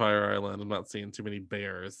in Fire Island, I'm not seeing too many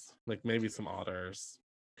bears. Like maybe some otters.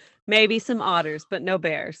 Maybe some otters, but no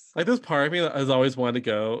bears. Like, this part of me that has always wanted to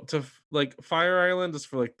go to like Fire Island just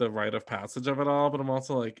for like the rite of passage of it all, but I'm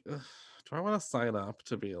also like, ugh, do I want to sign up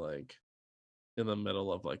to be like in the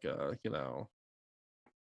middle of like a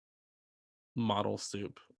model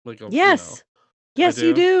soup? Like Yes. Yes,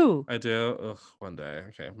 you do. I do. Ugh, one day.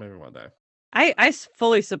 Okay, maybe one day. I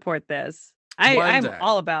fully support this. One I'm day.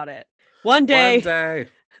 all about it. One day, One day.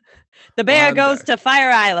 the bear one goes day. to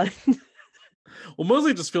Fire Island. Well,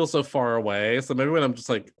 mostly just feels so far away. So maybe when I'm just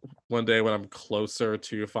like one day when I'm closer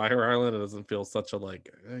to Fire Island, it doesn't feel such a like,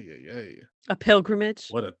 hey. A pilgrimage.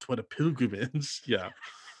 What a pilgrimage. Yeah.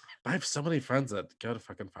 I have so many friends that go to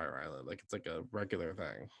fucking Fire Island. Like, it's like a regular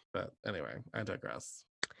thing. But anyway, I digress.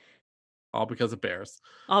 All because of bears.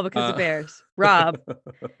 All because of Uh, bears. Rob.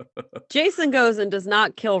 Jason goes and does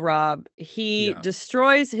not kill Rob. He Yeah.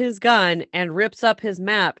 destroys his gun and rips up his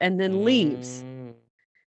map and then leaves.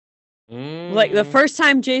 Like the Mm. first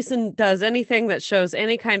time Jason does anything that shows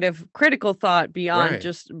any kind of critical thought beyond Right.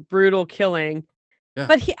 just brutal killing. Yeah.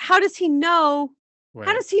 But how does he know? How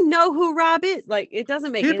Right. does he know who Rob is? Like, it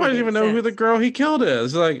doesn't make He any probably didn't even know who the sense. girl he killed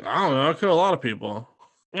is. He's like, I don't know. I kill a lot of people.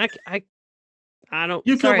 I don't.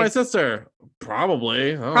 You killed sorry. my sister.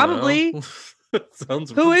 Probably. I don't Probably. know. It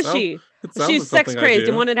sounds. Who it is sounds- she? it sounds She's like sex something I crazed do.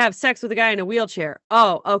 and wanted to have sex with a guy in a wheelchair.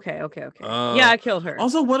 Oh, okay. Oh. Yeah, I killed her.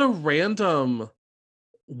 Also, what a random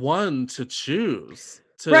one to choose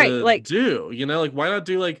to Right, like- do. Like, why not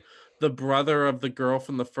do like the brother of the girl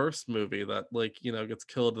from the first movie that gets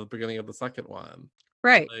killed at the beginning of the second one?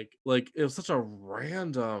 Right. Like it was such a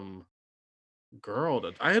random girl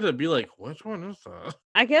that I had to be like, which one is that?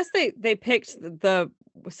 I guess they picked the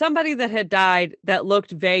somebody that had died that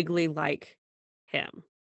looked vaguely like him.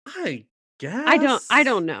 I guess I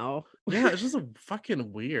don't know. Yeah, it's just a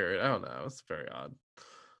fucking weird. I don't know. It's very odd.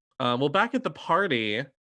 Well, back at the party,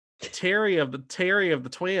 Terry of the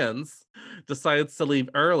twins decides to leave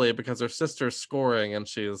early because her sister's scoring and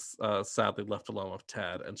she's sadly left alone with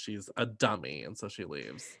Ted, and she's a dummy, and so she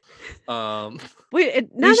leaves. We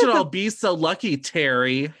We should all be so lucky,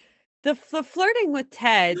 Terry. the flirting with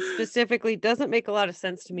Ted specifically doesn't make a lot of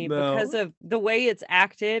sense to me because No. of the way it's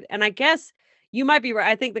acted. And I guess you might be right.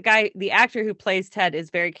 I think the actor who plays Ted is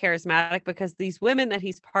very charismatic because these women that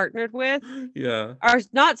he's partnered with Yeah. are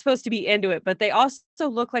not supposed to be into it, but they also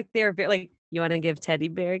look like they're very like, you want to give Teddy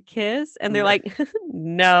Bear a kiss? And they're like,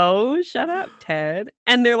 no, shut up, Ted.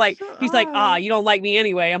 And they're like, Shut he's like, up. you don't like me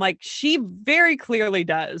anyway. I'm like, she very clearly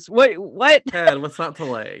does. What? Ted, what's not to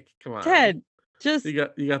like? Come on. Ted, just You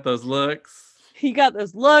got those looks. you got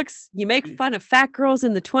those looks. You make fun of fat girls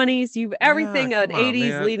in the 20s. You've everything an come on, 80s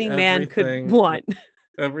man. leading man could Everything. want.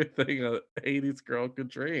 Everything a 80s girl could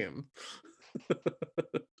dream.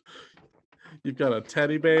 You've got a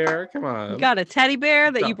teddy bear. Come on. You got a teddy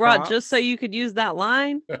bear that got you brought just so props. you could use that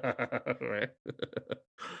line. Right.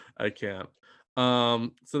 I can't.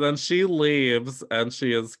 So then she leaves and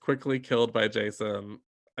she is quickly killed by Jason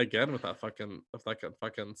again with that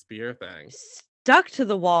fucking spear thing. Stuck to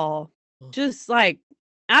the wall. Just like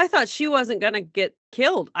I thought she wasn't gonna get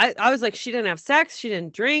killed. I was like, she didn't have sex, she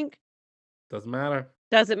didn't drink. Doesn't matter.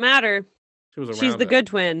 Doesn't matter. She was around She's the it. good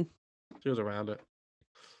twin. She was around it.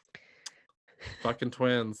 Fucking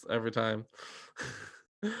twins every time.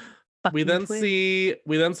 We Fucking then twin. see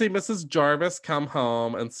Mrs. Jarvis come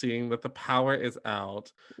home and seeing that the power is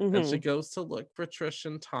out, and she Mhm. goes to look for Trish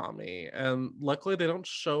and Tommy, and luckily they don't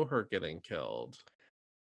show her getting killed,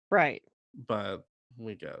 Right. but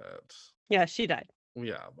we get it. Yeah, she died.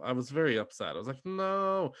 Yeah, I was very upset. I was like,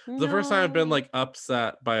 no. It's the first time I've been No. like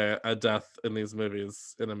upset by a death in these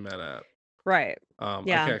movies in a minute. Right. I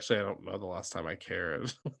Yeah. don't know the last time I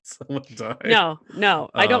cared when someone died. No.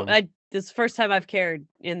 I don't. Um, This is the first time I've cared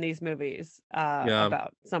in these movies Yeah.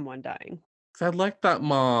 about someone dying. 'Cause I like that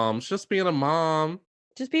mom. She's just being a mom.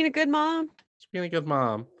 Just being a good mom. Just being a good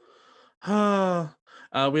mom.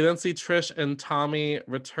 We then see Trish and Tommy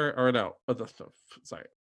return, or no, sorry,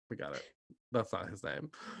 we got it. That's not his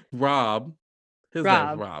name. Rob. His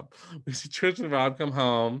name's Rob. We see Trish and Rob come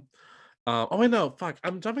home. Oh wait, no, fuck.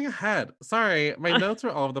 I'm jumping ahead. Sorry, my notes are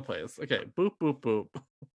all over the place. Okay, boop, boop, boop.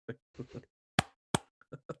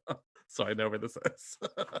 So I know where this is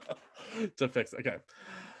to fix it. Okay.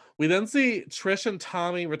 We then see Trish and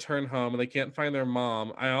Tommy return home and they can't find their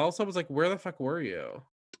mom. I also was like, where the fuck were you?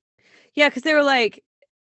 Yeah, because they were like,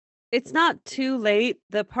 it's not too late.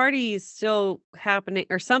 The party's still happening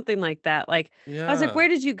or something like that. Like, Yeah. I was like, where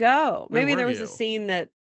did you go? Where Maybe were there was you? a scene that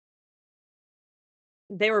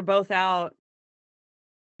they were both out.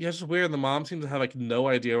 Yeah, it's just weird. The mom seemed to have like no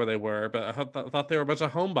idea where they were, but I thought they were a bunch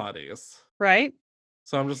of homebodies. Right?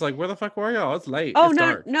 So I'm just like, where the fuck were y'all? It's late. Oh, It's no,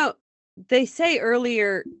 dark. no. They say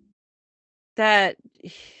earlier that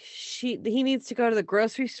he needs to go to the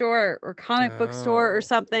grocery store or comic book store Oh. or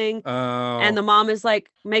something. Oh. And the mom is like,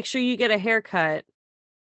 make sure you get a haircut.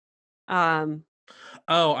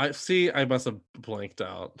 Oh, I see. I must have blanked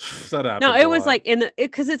out. That happens. No, a it was lot. like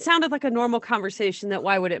because it sounded like a normal conversation that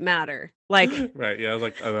why would it matter? Like, right. Yeah, I was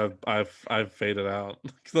like, I've faded out.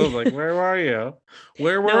 Because I was like, where were you?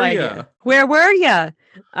 Where no were idea. you? Where were you?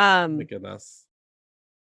 My goodness.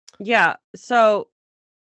 Yeah. So,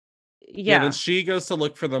 Yeah. yeah. Then she goes to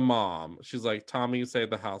look for the mom. She's like, Tommy, you stay at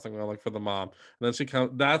the house. I'm gonna look for the mom. And then she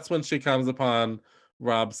comes. That's when she comes upon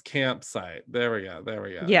Rob's campsite. There we go.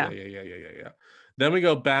 Yeah. Yeah. Then we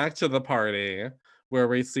go back to the party where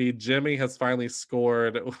we see Jimmy has finally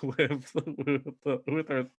scored with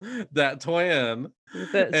her that twin.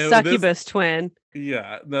 The And succubus twin.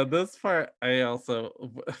 Yeah. Now this part I also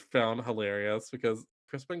found hilarious because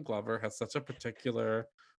Crispin Glover has such a particular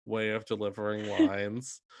way of delivering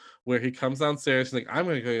lines where he comes downstairs, he's like, I'm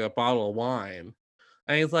gonna go get a bottle of wine.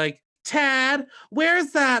 And he's like, Tad,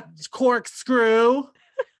 where's that corkscrew?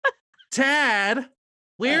 Tad,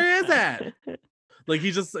 where is it? Like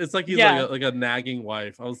it's like he's Yeah. like a nagging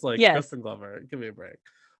wife. I was like, Yes. Crispin Glover, give me a break.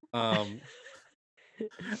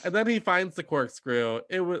 And then he finds the corkscrew.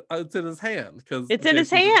 It's in his hand because It's in his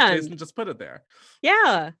hand. Jason just put it there,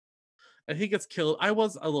 Yeah. and he gets killed. I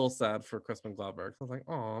was a little sad for Crispin Glover. I was like,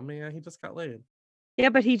 oh man, he just got laid. Yeah,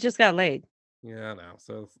 but he just got laid. Yeah, I know.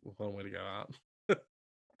 So it's one way to go out.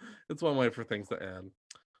 It's one way for things to end.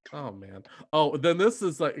 Oh man. Oh, then this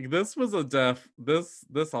was a death. This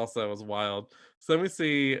also was wild. So then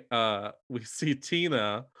we see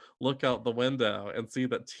Tina look out the window and see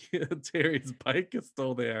that Terry's bike is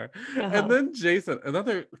still there. Uh-huh. And then Jason,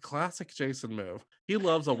 another classic Jason move. He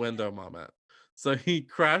loves a window moment. So he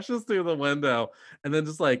crashes through the window and then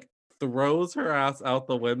just like throws her ass out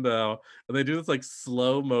the window, and they do this like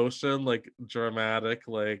slow motion, like dramatic,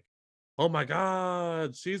 like, oh my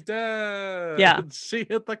god, she's dead. Yeah. She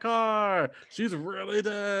hit the car. She's really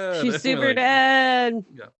dead. She's And we're super like, dead.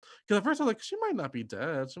 yeah. Because at first I was like, she might not be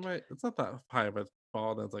dead. She might. It's not that high of a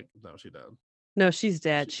fall. And it's like, no, she's dead. No, she's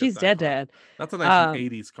dead. She hit She's that dead, car. dead. That's a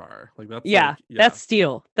 1980s car. Like that's Yeah, like, yeah. that's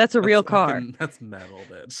steel. That's a real car. fucking- that's metal,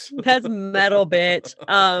 bitch. That's metal, bitch.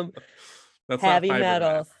 That's heavy not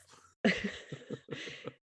metal. fiberglass.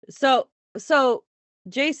 So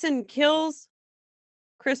Jason kills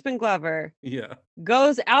Crispin Glover, Yeah.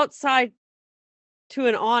 goes outside to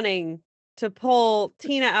an awning to pull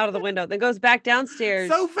Tina out of the window, then goes back downstairs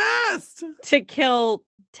So fast. to kill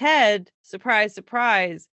Ted, surprise,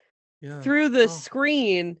 surprise, Yeah. through the Oh.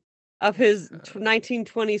 screen of his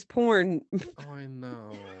 1920s porn. Oh, I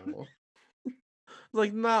know.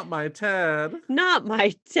 Like, not my Ted. Not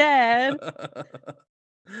my Ted.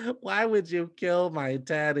 Why would you kill my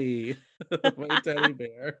teddy? My teddy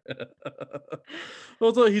bear.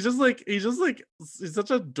 Also, he's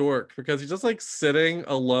such a dork because he's just like sitting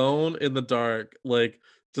alone in the dark, like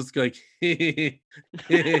just like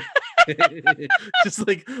just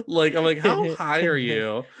like I'm like, how high are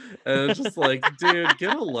you? And it's just like, dude,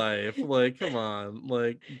 get a life. Like, come on,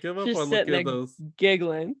 like give up Just on sitting looking at there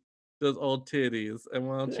giggling. those old titties, and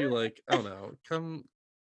why don't you like, I don't know, come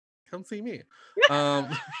see me.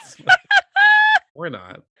 Or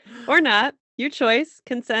not. Or not. Your choice.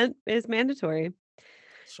 Consent is mandatory.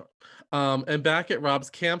 Sure. And back at Rob's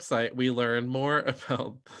campsite, we learn more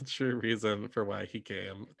about the true reason for why he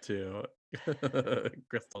came to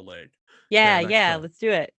Crystal Lake. Yeah, next yeah, time. let's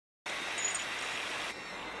do it. My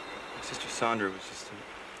sister Sandra was just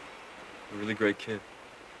a really great kid.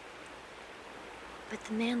 But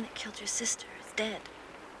the man that killed your sister is dead.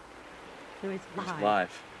 No, he's He was live.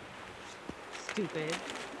 alive. Stupid.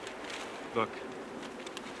 Look.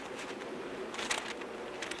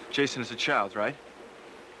 Jason is a child, right?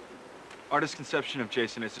 Artist's conception of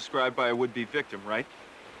Jason is described by a would-be victim, right?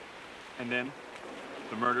 And then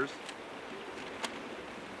the murders.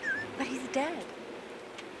 But he's dead.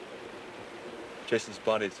 Jason's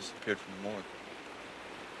body has disappeared from the morgue.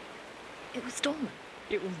 It was stolen.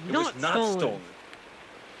 It was It not was not stolen. stolen.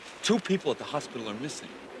 2 people at the hospital are missing.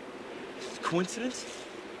 Coincidence?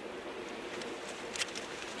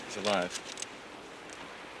 He's alive.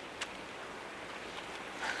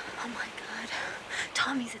 Oh my God.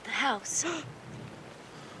 Tommy's at the house. Oh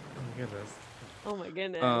my goodness. Oh my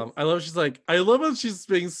goodness. I love when she's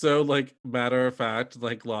being so like matter of fact,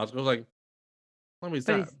 like logical, like, let me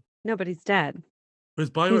But dead. but he's dead. His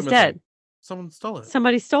body He's went missing. dead. Someone stole it.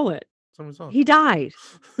 Somebody stole it. Someone stole it. He died.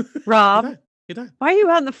 He Rob, died. He died. why are you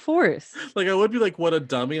out in the forest? Like, I would be like, what a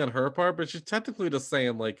dummy on her part, but she's technically just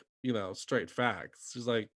saying like, straight facts. She's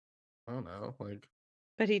like, I don't know, like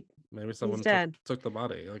But maybe someone dead. took the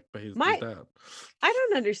body, like, but he's My- dead. I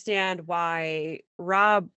don't understand why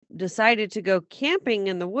Rob decided to go camping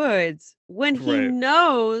in the woods when he Right.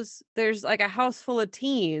 knows there's like a house full of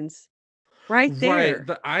teens right there.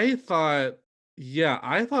 Right. I thought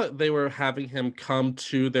they were having him come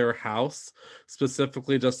to their house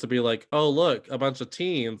specifically just to be like, oh, look, a bunch of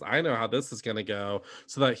teens. I know how this is going to go.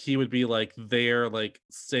 So that he would be like there, like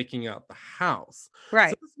staking out the house. Right.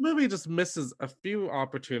 So this movie just misses a few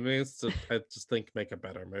opportunities to, I just think, make a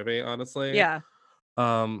better movie, honestly. Yeah.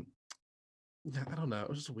 Yeah, I don't know. It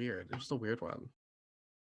was just weird. It was just a weird one.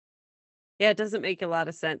 Yeah, it doesn't make a lot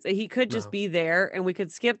of sense. He could just No. be there and we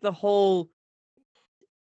could skip the whole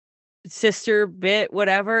sister bit,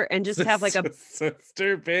 whatever, and just have like a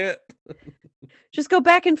sister bit. just go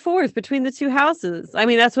back and forth between the two houses. I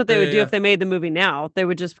mean, that's what they would do Yeah. if they made the movie now. They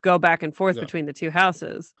would just go back and forth Yeah. between the two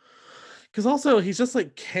houses. Because also he's just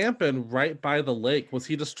like camping right by the lake. Was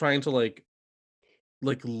he just trying to like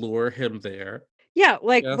lure him there? Yeah,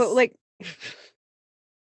 like, but Yes. like,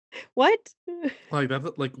 what? Like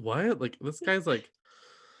that's like what? Like this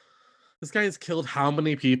guy's killed how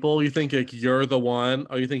many people? You think like you're the one?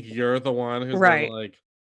 Oh, you think you're the one who's Right. gonna like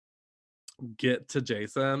get to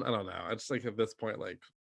Jason? I don't know. I just like at this point, like,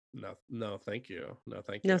 no, thank you. No,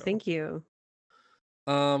 thank you. No, thank you.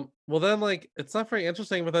 Well then like it's not very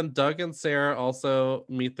interesting, but then Doug and Sarah also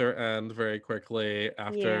meet their end very quickly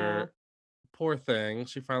after Yeah. poor thing.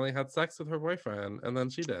 She finally had sex with her boyfriend, and then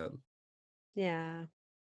she did. Yeah.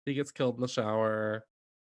 He gets killed in the shower.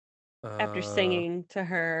 After singing to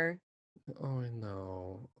her. Oh, I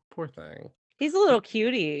know. Poor thing. He's a little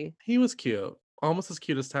cutie. He was cute. Almost as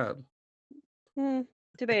cute as Ted.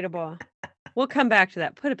 Debatable. We'll come back to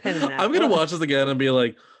that. Put a pin in that. I'm gonna Well, watch this again and be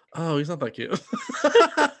like, Oh, he's not that cute.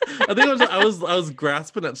 I think I was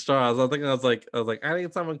grasping at straws. I was like, I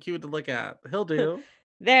need someone cute to look at. He'll do.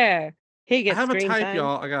 There. He I gets have a screen type, time.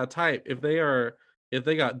 y'all. I got a type. If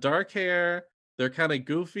they got dark hair, they're kind of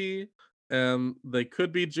goofy, and they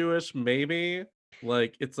could be Jewish, maybe.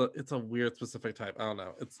 Like it's a weird specific type. I don't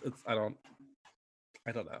know.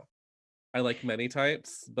 I don't know. I like many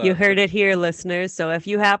types, but You heard it here, listeners. So if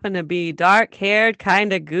you happen to be dark-haired,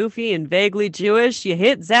 kind of goofy, and vaguely Jewish, you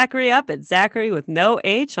hit Zachary up at Zachary with no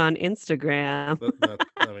H on Instagram.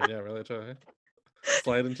 I mean, yeah, really try.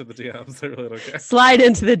 Slide into the DMs. I really don't care. Slide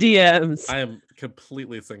into the DMs. I am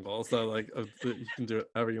completely single, so like you can do it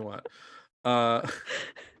however you want.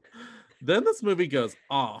 Then this movie goes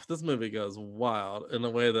off. This movie goes wild in a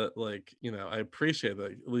way that, like, I appreciate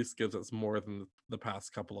that it at least gives us more than the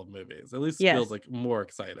past couple of movies. At least Yes. feels like more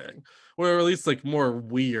exciting, or at least like more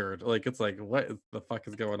weird. Like it's like, what the fuck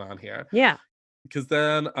is going on here? Yeah. Because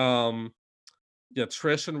then,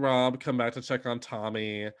 Trish and Rob come back to check on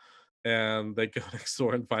Tommy, and they go next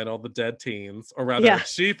door and find all the dead teens, or rather, Yeah.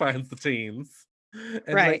 she finds the teens. And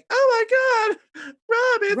Right. like, oh my god,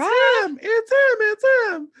 Rob, it's Rob! him, it's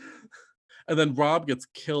him. And then Rob gets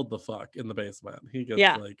killed the fuck in the basement. He gets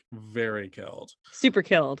Yeah. like very killed. Super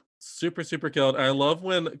killed. Super, super killed. I love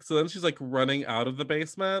so then she's like running out of the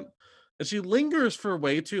basement, and she lingers for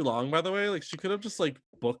way too long, by the way. Like she could have just like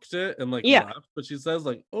booked it and like Yeah. left, but she says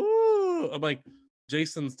like, oh, I'm like,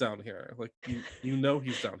 Jason's down here. Like you know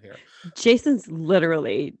he's down here. Jason's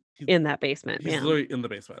literally He's- in that basement, He's man. literally in the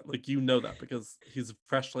basement. Like you know that because he's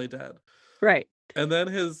freshly dead. Right. And then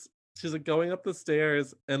she's like going up the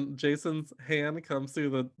stairs, and Jason's hand comes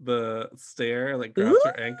through the stair and like grabs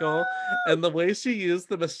her ankle. And the way she used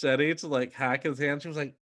the machete to like hack his hand, she was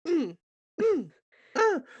like,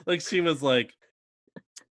 like she was like,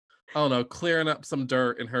 I don't know, clearing up some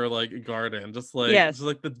dirt in her like garden, just like Yes. just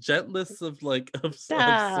like the gentlest of swings,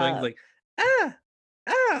 Stop. like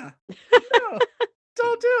no,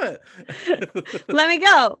 don't do it. Let me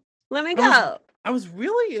go. Let me I was- go. I was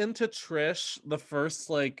really into Trish the first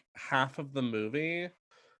like half of the movie,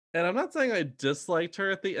 and I'm not saying I disliked her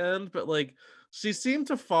at the end, but like she seemed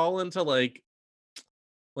to fall into like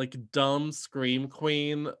dumb scream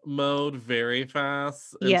queen mode very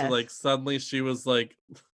fast, and Yes. so like suddenly she was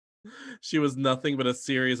nothing but a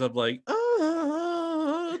series of like,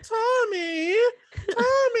 oh, Tommy,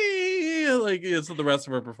 like so the rest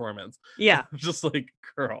of her performance. Yeah. Just like,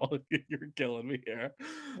 girl, you're killing me here.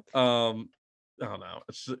 I don't know.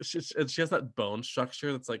 She has that bone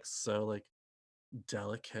structure that's like so like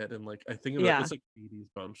delicate, and like I think of Yeah. it's like 80s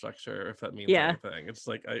bone structure, if that means Yeah. anything. It's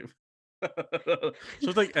like she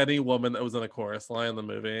was like any woman that was in a chorus line in the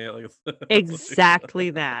movie. Like that's what she was. Exactly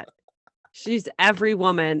that. She's every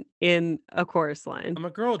woman in a chorus line. I'm a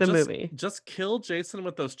girl. The just, movie. Just kill Jason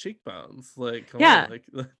with those cheekbones. Like, come Yeah. on,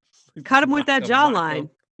 like Cut him with that whack 'em, whack 'em. jawline.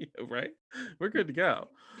 Yeah, right? We're good to go.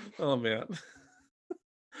 Oh man.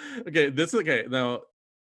 Okay. Now,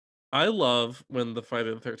 I love when the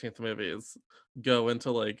Friday the 13th movies go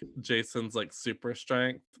into like Jason's like super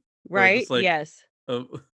strength. Right? just, like, Yes.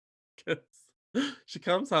 'Cause she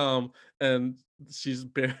comes home and she's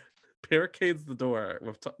barricades the door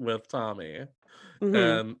with Tommy. Mhm.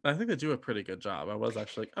 And I think they do a pretty good job. I was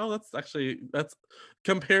actually like, oh, that's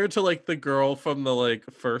compared to like the girl from the like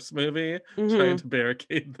first movie trying Mhm. to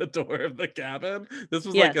barricade the door of the cabin. This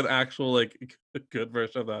was like Yes. an actual like good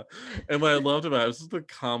version of that. And what I loved about it was just the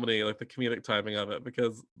comedy, like the comedic timing of it,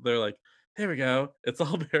 because they're like, here we go, it's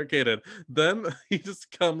all barricaded. Then he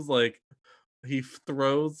just comes like he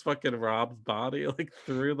throws fucking Rob's body like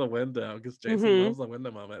through the window because Jason Mhm. loves the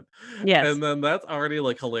window moment. Yes. And then that's already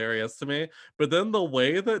like hilarious to me. But then the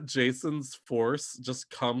way that Jason's force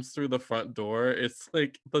just comes through the front door, it's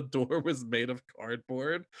like the door was made of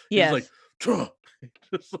cardboard. He's Yes. like, "Tuh!"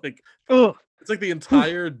 just like Ugh. it's like the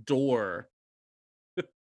entire door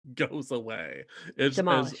goes away.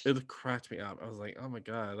 Demolished. It cracked me up. I was like, oh my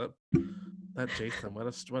god, that Jason, what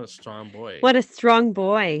a strong boy. What a strong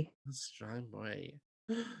boy. A strong boy.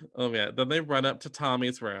 Oh yeah. Then they run up to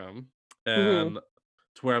Tommy's room, Mhm. and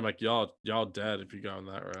to where I'm like, y'all dead if you go in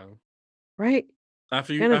that room. Right?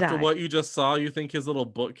 After Gonna die. what you just saw, you think his little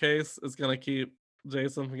bookcase is gonna keep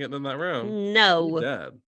Jason from getting in that room? You're No.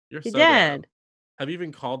 dead. You're You're so dead. dead. Have you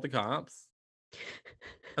even called the cops?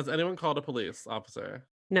 Has anyone called a police officer?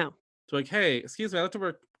 No. So like, hey, excuse me, I'd like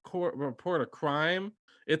to report a crime.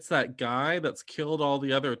 It's that guy that's killed all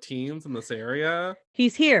the other teens in this area.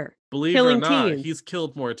 He's here. Believe Killing it or not, teens. he's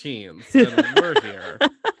killed more teens, and we're here.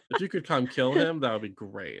 If you could come kill him, that would be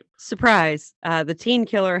great. Surprise. The teen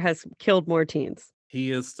killer has killed more teens.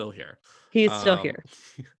 He is still here. He is still Um, here.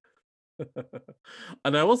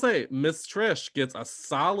 And I will say, Miss Trish gets a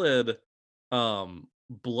solid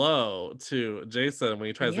blow to Jason when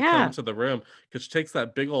he tries to come Yeah. into the room, because she takes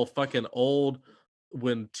that big old fucking old,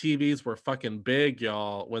 when TVs were fucking big,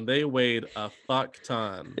 y'all, when they weighed a fuck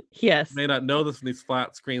ton. Yes. May not know this from these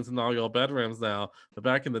flat screens in all your bedrooms now, but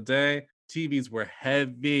back in the day, TVs were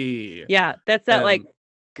heavy. Yeah, that's that like, And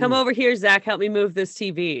come ooh, over here, Zach, help me move this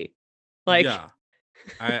TV. Like, yeah.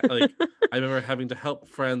 I remember having to help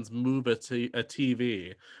friends move a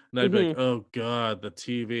TV, and I'd be like, mhm, "Oh God, the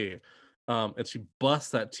TV," and she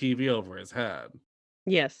busts that TV over his head.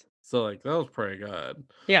 yes. So like that was pretty good.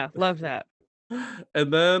 Yeah, love that.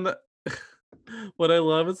 And then what I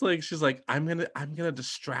love is like she's like, I'm gonna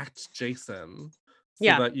distract Jason so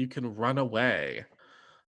Yeah. that you can run away.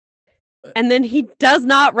 And then he does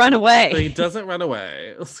not run But he away. doesn't run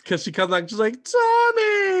away because she comes back. She's like,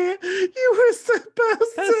 Tommy, you were supposed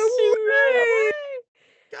Because to she ran leave. away.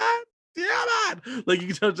 God damn it! Like you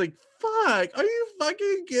can tell, it's like, fuck. Are you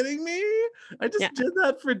fucking kidding me? I just Yeah. did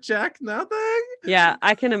that for Jack nothing. Yeah,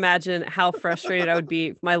 I can imagine how frustrated I would be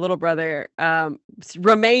if my little brother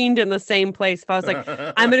remained in the same place. If I was like,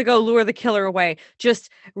 I'm gonna go lure the killer away. Just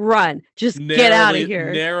run. Just get out of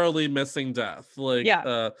here. Narrowly missing death. Like,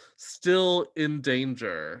 Yeah. still in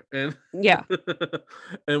danger. And Yeah.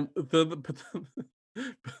 and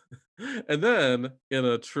and then in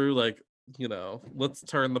a true, like, let's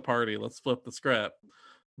turn the party, let's flip the script.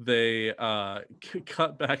 They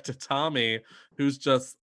cut back to Tommy, who's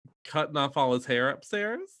just cutting off all his hair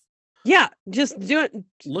upstairs. Yeah. Just do it.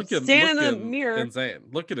 Looking Stand in the mirror. insane.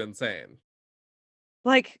 Looking insane.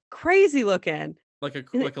 Like crazy looking. Like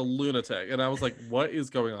And a lunatic. And I was like, what is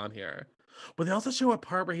going on here? But they also show a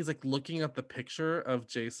part where he's like looking at the picture of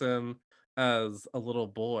Jason as a little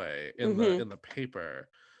boy in Mhm. the paper.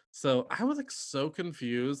 So I was like so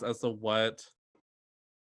confused as to what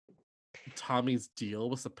Tommy's deal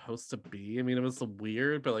was supposed to be. I mean, it was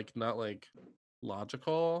weird, but like not like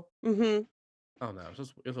logical. Mhm. Oh no, it's a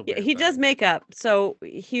Yeah, weird he does thing. makeup. So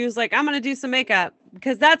he was like, I'm gonna do some makeup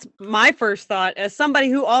because that's my first thought as somebody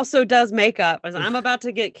who also does makeup. As I'm about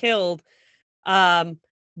to get killed.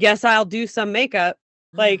 Guess I'll do some makeup.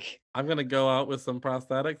 Like, I'm gonna go out with some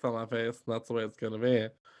prosthetics on my face. And that's the way it's gonna be.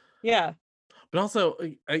 yeah. But also,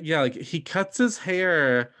 yeah, like he cuts his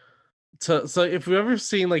hair so if you've ever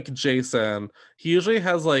seen like Jason, he usually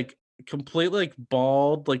has like completely like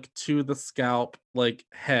bald, like to the scalp, like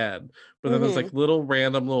head, but then there's Mhm. like little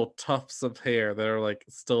random little tufts of hair that are like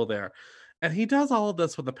still there. And he does all of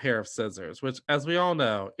this with a pair of scissors, which, as we all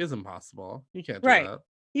know, is impossible. You can't do Right. that.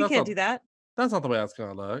 You That's can't not do that. that's not the way that's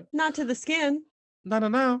gonna look. Not to the skin.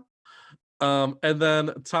 No. And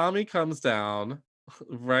then Tommy comes down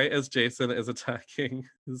right as Jason is attacking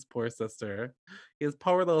his poor sister, his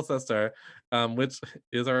poor little sister, which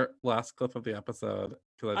is our last clip of the episode.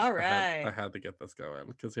 Because All I right. had to get this going.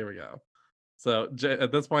 Because here we go. So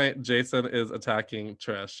at this point, Jason is attacking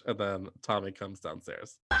Trish, and then Tommy comes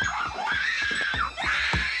downstairs.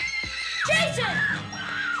 Jason!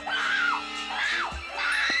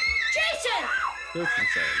 Jason! It's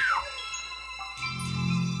insane.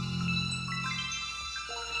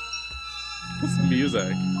 This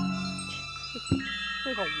music. It's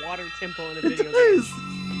like a water temple in a It video game. is.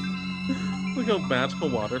 Like a magical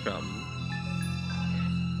water fountain.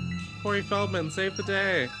 Corey Feldman, save the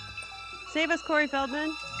day. Save us, Corey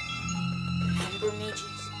Feldman. Remember me, Jason?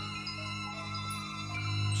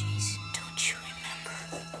 Jason, don't you remember?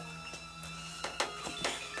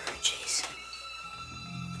 Remember, Jason.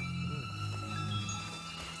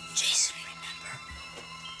 Jason, remember?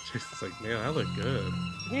 Jason's like, man, I look good.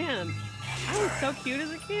 Man, I was so cute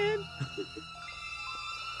as a kid.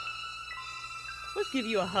 Let's give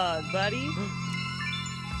you a hug, buddy.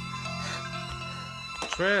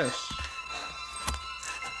 Trish.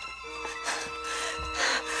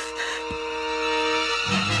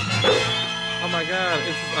 Oh my god,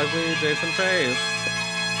 it's his ugly Jason face.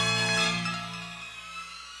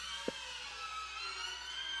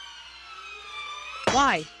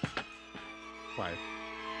 Why? Why?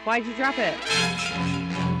 Why'd you drop it?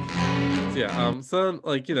 So yeah, so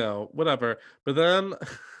like, whatever. But then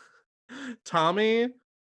Tommy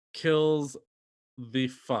kills the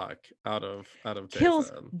fuck out of Jason.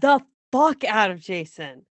 Kills the fuck out of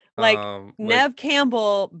Jason. Like Nev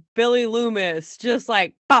Campbell, Billy Loomis, just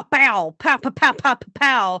like pow pow pow pow pow pow pow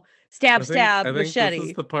pow, stab stab I think machete. this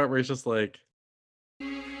is the part where he's just like,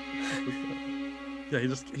 yeah,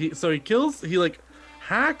 he like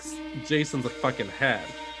hacks Jason's fucking head,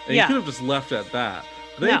 and Yeah. he could have just left it at that.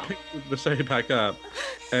 But then No. he picks the machete back up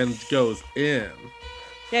and goes in.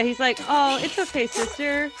 Yeah, he's like, oh, it's okay,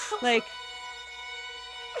 sister. Like,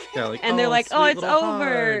 Yeah, like, And they're like, "Oh, sweet it's little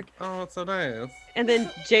over." hug. Oh, it's so nice. And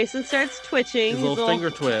then Jason starts twitching. His little finger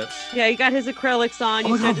twitch. Yeah, he got his acrylics on. Oh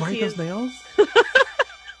You my start god, to right? see Those his... nails?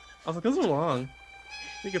 I was like, those are long.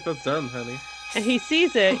 You get those done, honey. And he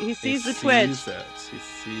sees it. He sees the twitch. He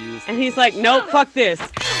sees And he's like, "Nope, fuck this."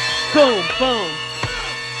 Boom, boom.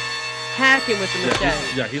 Hacking with the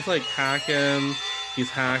machete. he's like hacking. He's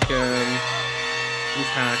hacking. He's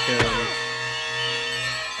hacking.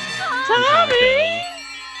 Tommy!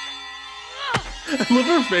 I love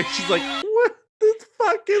her face. She's like, what the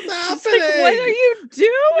fuck is She's happening? like, what are you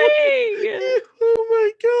doing? Oh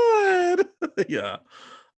my god. Yeah.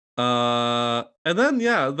 And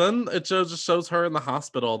then it just shows her in the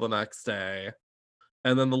hospital the next day.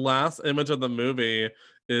 And then the last image of the movie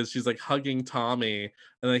is she's like hugging Tommy,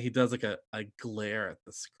 and then he does like a glare at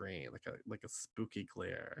the screen, like a spooky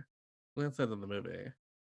glare. That's it in the movie.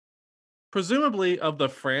 Presumably of the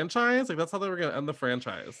franchise, like that's how they were gonna end the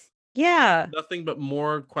franchise. Yeah. Nothing but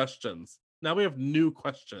more questions. Now we have new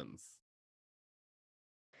questions.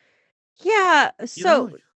 Yeah. You know, So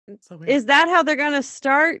like, so weird. is that how they're gonna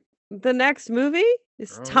start the next movie?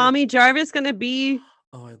 Is Girl. Tommy Jarvis gonna be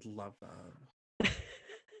Oh, I'd love that.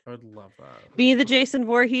 I would love that. be the Jason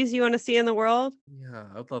Voorhees you want to see in the world? Yeah,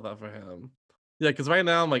 I'd love that for him. Yeah, because right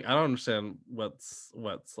now I'm like, I don't understand what's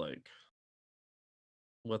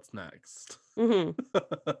next. Mm-hmm.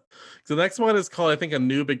 So the next one is called, I think, A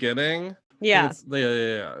New Beginning. Yeah.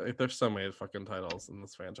 Yeah. Like, there's so many fucking titles in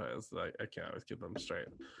this franchise that I can't always get them straight.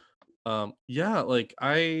 Yeah, like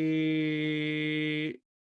I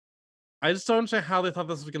just don't understand how they thought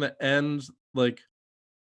this was gonna end. Like,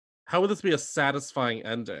 how would this be a satisfying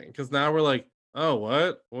ending? Because now we're like, oh,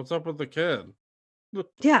 what? What's up with the kid?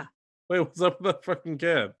 Yeah. Wait, what's up with that fucking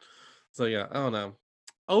kid? So yeah, I don't know.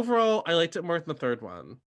 Overall, I liked it more than the third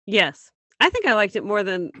one. Yes. I think I liked it more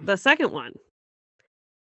than the second one.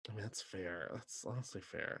 I mean, that's fair. That's honestly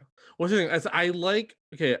fair. What do you think?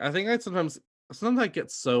 I think sometimes I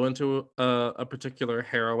get so into a particular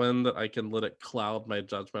heroine that I can let it cloud my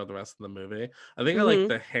judgment of the rest of the movie. I think I like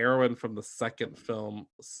the heroine from the second film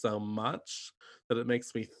so much that it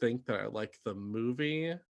makes me think that I like the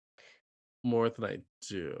movie more than I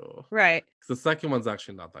do. Right. The second one's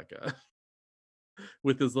actually not that good.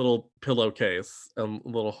 With his little pillowcase and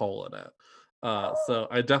little hole in it. So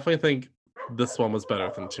I definitely think this one was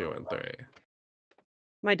better than 2 and 3.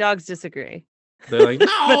 My dogs disagree. They're like, no!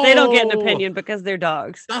 But they don't get an opinion because they're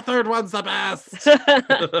dogs. The third one's the best.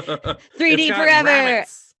 3D forever.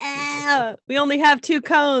 Ah, we only have 2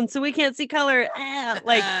 cones, so we can't see color. Ah,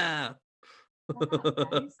 like,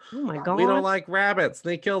 oh my god, we don't like rabbits.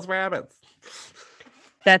 They kills rabbits.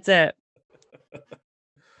 That's it.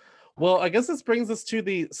 Well, I guess this brings us to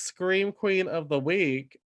the Scream Queen of the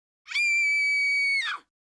Week.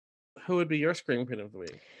 Who would be your Scream Queen of the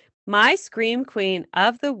Week? My Scream Queen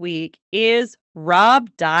of the Week is Rob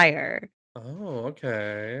Dyer. Oh,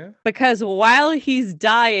 okay. Because while he's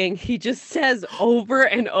dying, he just says over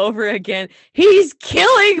and over again, "He's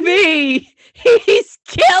killing me! He's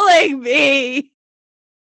killing me!"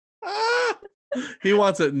 He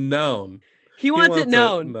wants it known. He wants it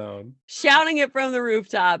known. Shouting it from the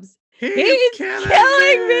rooftops. He's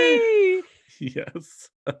killing me! Yes.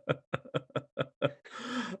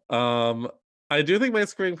 I do think my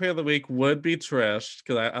Scream Queen of the Week would be Trish,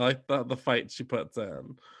 because I like the fight she puts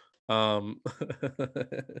in. I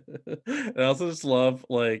also just love,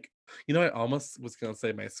 like, I almost was gonna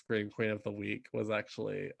say my Scream Queen of the Week was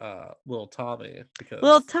actually little Tommy, because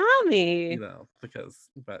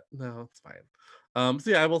but no, it's fine. So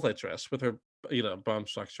yeah, I will say Trish with her bone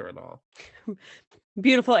structure and all.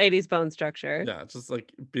 Beautiful 80s bone structure. Yeah, just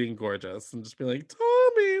like being gorgeous and just be like,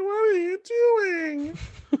 Tommy, what are you doing?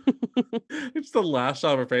 It's the last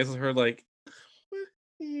shot of her face is her like, what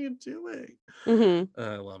are you doing?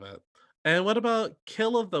 I love it. And what about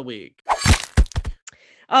Kill of the Week?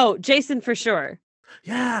 Oh, Jason for sure.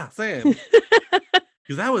 Yeah, same.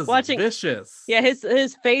 Because that was vicious. Yeah,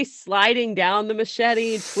 his face sliding down the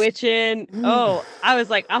machete, twitching. Oh, I was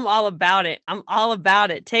like, I'm all about it. I'm all about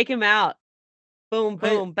it. Take him out. Boom,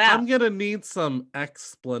 boom, bam. I'm gonna need some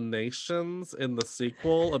explanations in the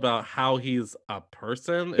sequel about how he's a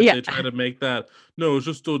person. If they try to make that, no, it's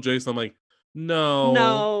just still Jason. I'm like,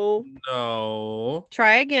 no.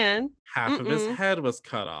 Try again. Half of his head was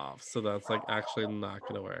cut off, so that's like actually not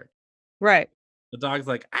gonna work. Right. The dog's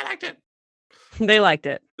like, I liked it. They liked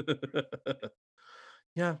it.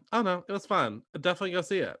 Yeah, I don't know. It was fun. Definitely go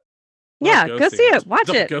see it. Yeah, go see it. Watch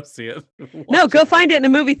it. Go see it. No, go find it in a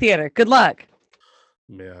movie theater. Good luck.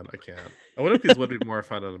 Man, I can't. I wonder if these would be more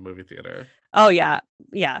fun in a movie theater. Oh yeah,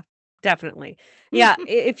 definitely. Yeah,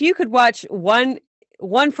 if you could watch one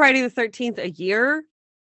one Friday the 13th a year.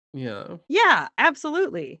 Yeah. Yeah,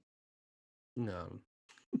 absolutely. No.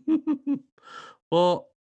 Well,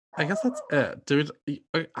 I guess that's it. Dude,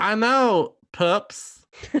 I know, pups,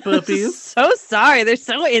 puppies. So sorry. They're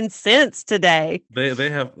so incensed today. They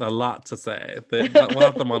have a lot to say. We'll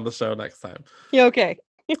have them on the show next time. Yeah, okay.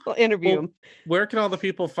 We'll interview Well, them. where can all the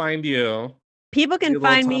people find you? People can Your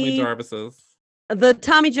little find Tommy me. Jarvises. The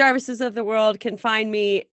Tommy Jarvises of the world can find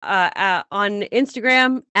me on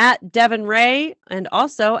Instagram at Devin Ray and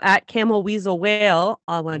also at Camel Weasel Whale,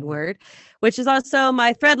 all one word, which is also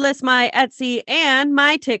my Threadless, my Etsy, and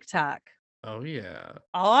my TikTok. Oh yeah.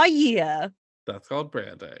 Oh yeah. That's called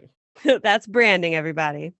branding. That's branding,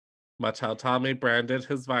 everybody. Much how Tommy branded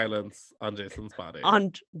his violence on Jason's body.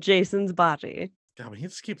 On Jason's body. God, when he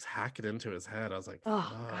just keeps hacking into his head, I was like, Oh,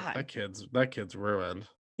 "Fuck, God. that kid's ruined.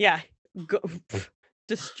 Yeah.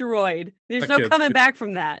 Destroyed. There's That no kid's coming good. back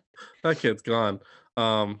from that. That kid's gone."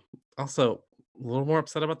 Also a little more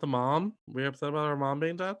upset about the mom. We're upset about our mom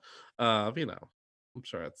being dead. You know, I'm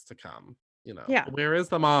sure it's to come. You know, Yeah. Where is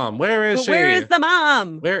the mom? Where is But she? where is the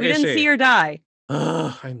mom? Where we is didn't she? see her die.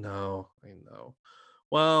 Ugh, I know.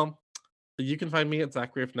 Well, you can find me at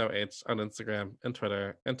Zachary with no H on Instagram and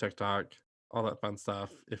Twitter and TikTok, all that fun stuff.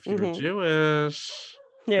 If you're Mhm. Jewish.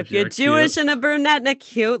 If you're you're Jewish cute. and a brunette and a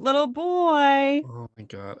cute little boy. Oh my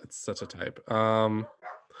god, it's such a type.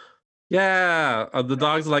 Yeah, the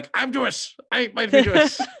dog's are like, I'm Jewish. I might be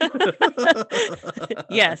Jewish.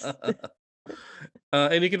 Yes.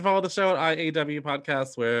 And you can follow the show at IAW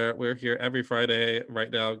Podcast, where we're here every Friday right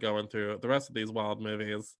now going through the rest of these wild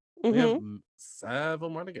movies. We have Mhm.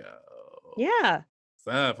 7 more to go. Yeah.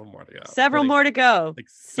 7 more to go. Several Like- more to go. like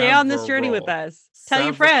Stay on this journey with several. us. Tell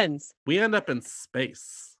your Several. friends. We end up in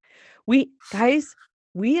space. We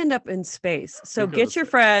end up in space. So We go get to your space.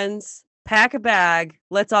 friends, pack a bag.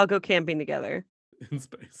 Let's all go camping together. In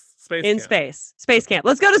space. Space In camp. space. Space camp.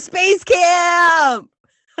 Let's go to space camp.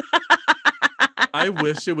 I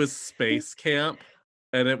wish it was space camp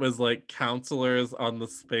and it was like counselors on the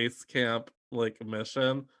space camp like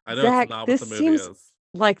mission. I know Zach, it's not what this the movie seems is.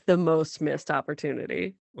 like the most missed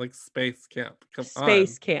opportunity. Like space camp. Come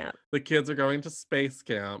Space on. camp. The kids are going to space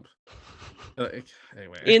camp.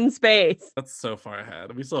 Anyway. In space. That's so far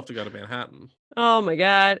ahead. We still have to go to Manhattan. Oh my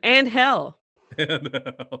god. And hell.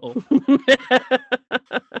 No.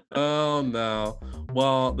 Oh no.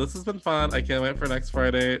 Well, this has been fun. I can't wait for next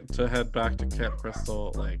Friday to head back to Camp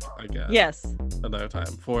Crystal, like again. Yes. Another time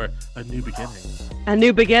for a new beginning. A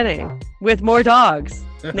new beginning with more dogs.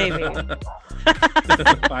 Maybe.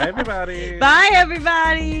 Bye everybody. Bye,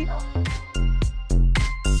 everybody.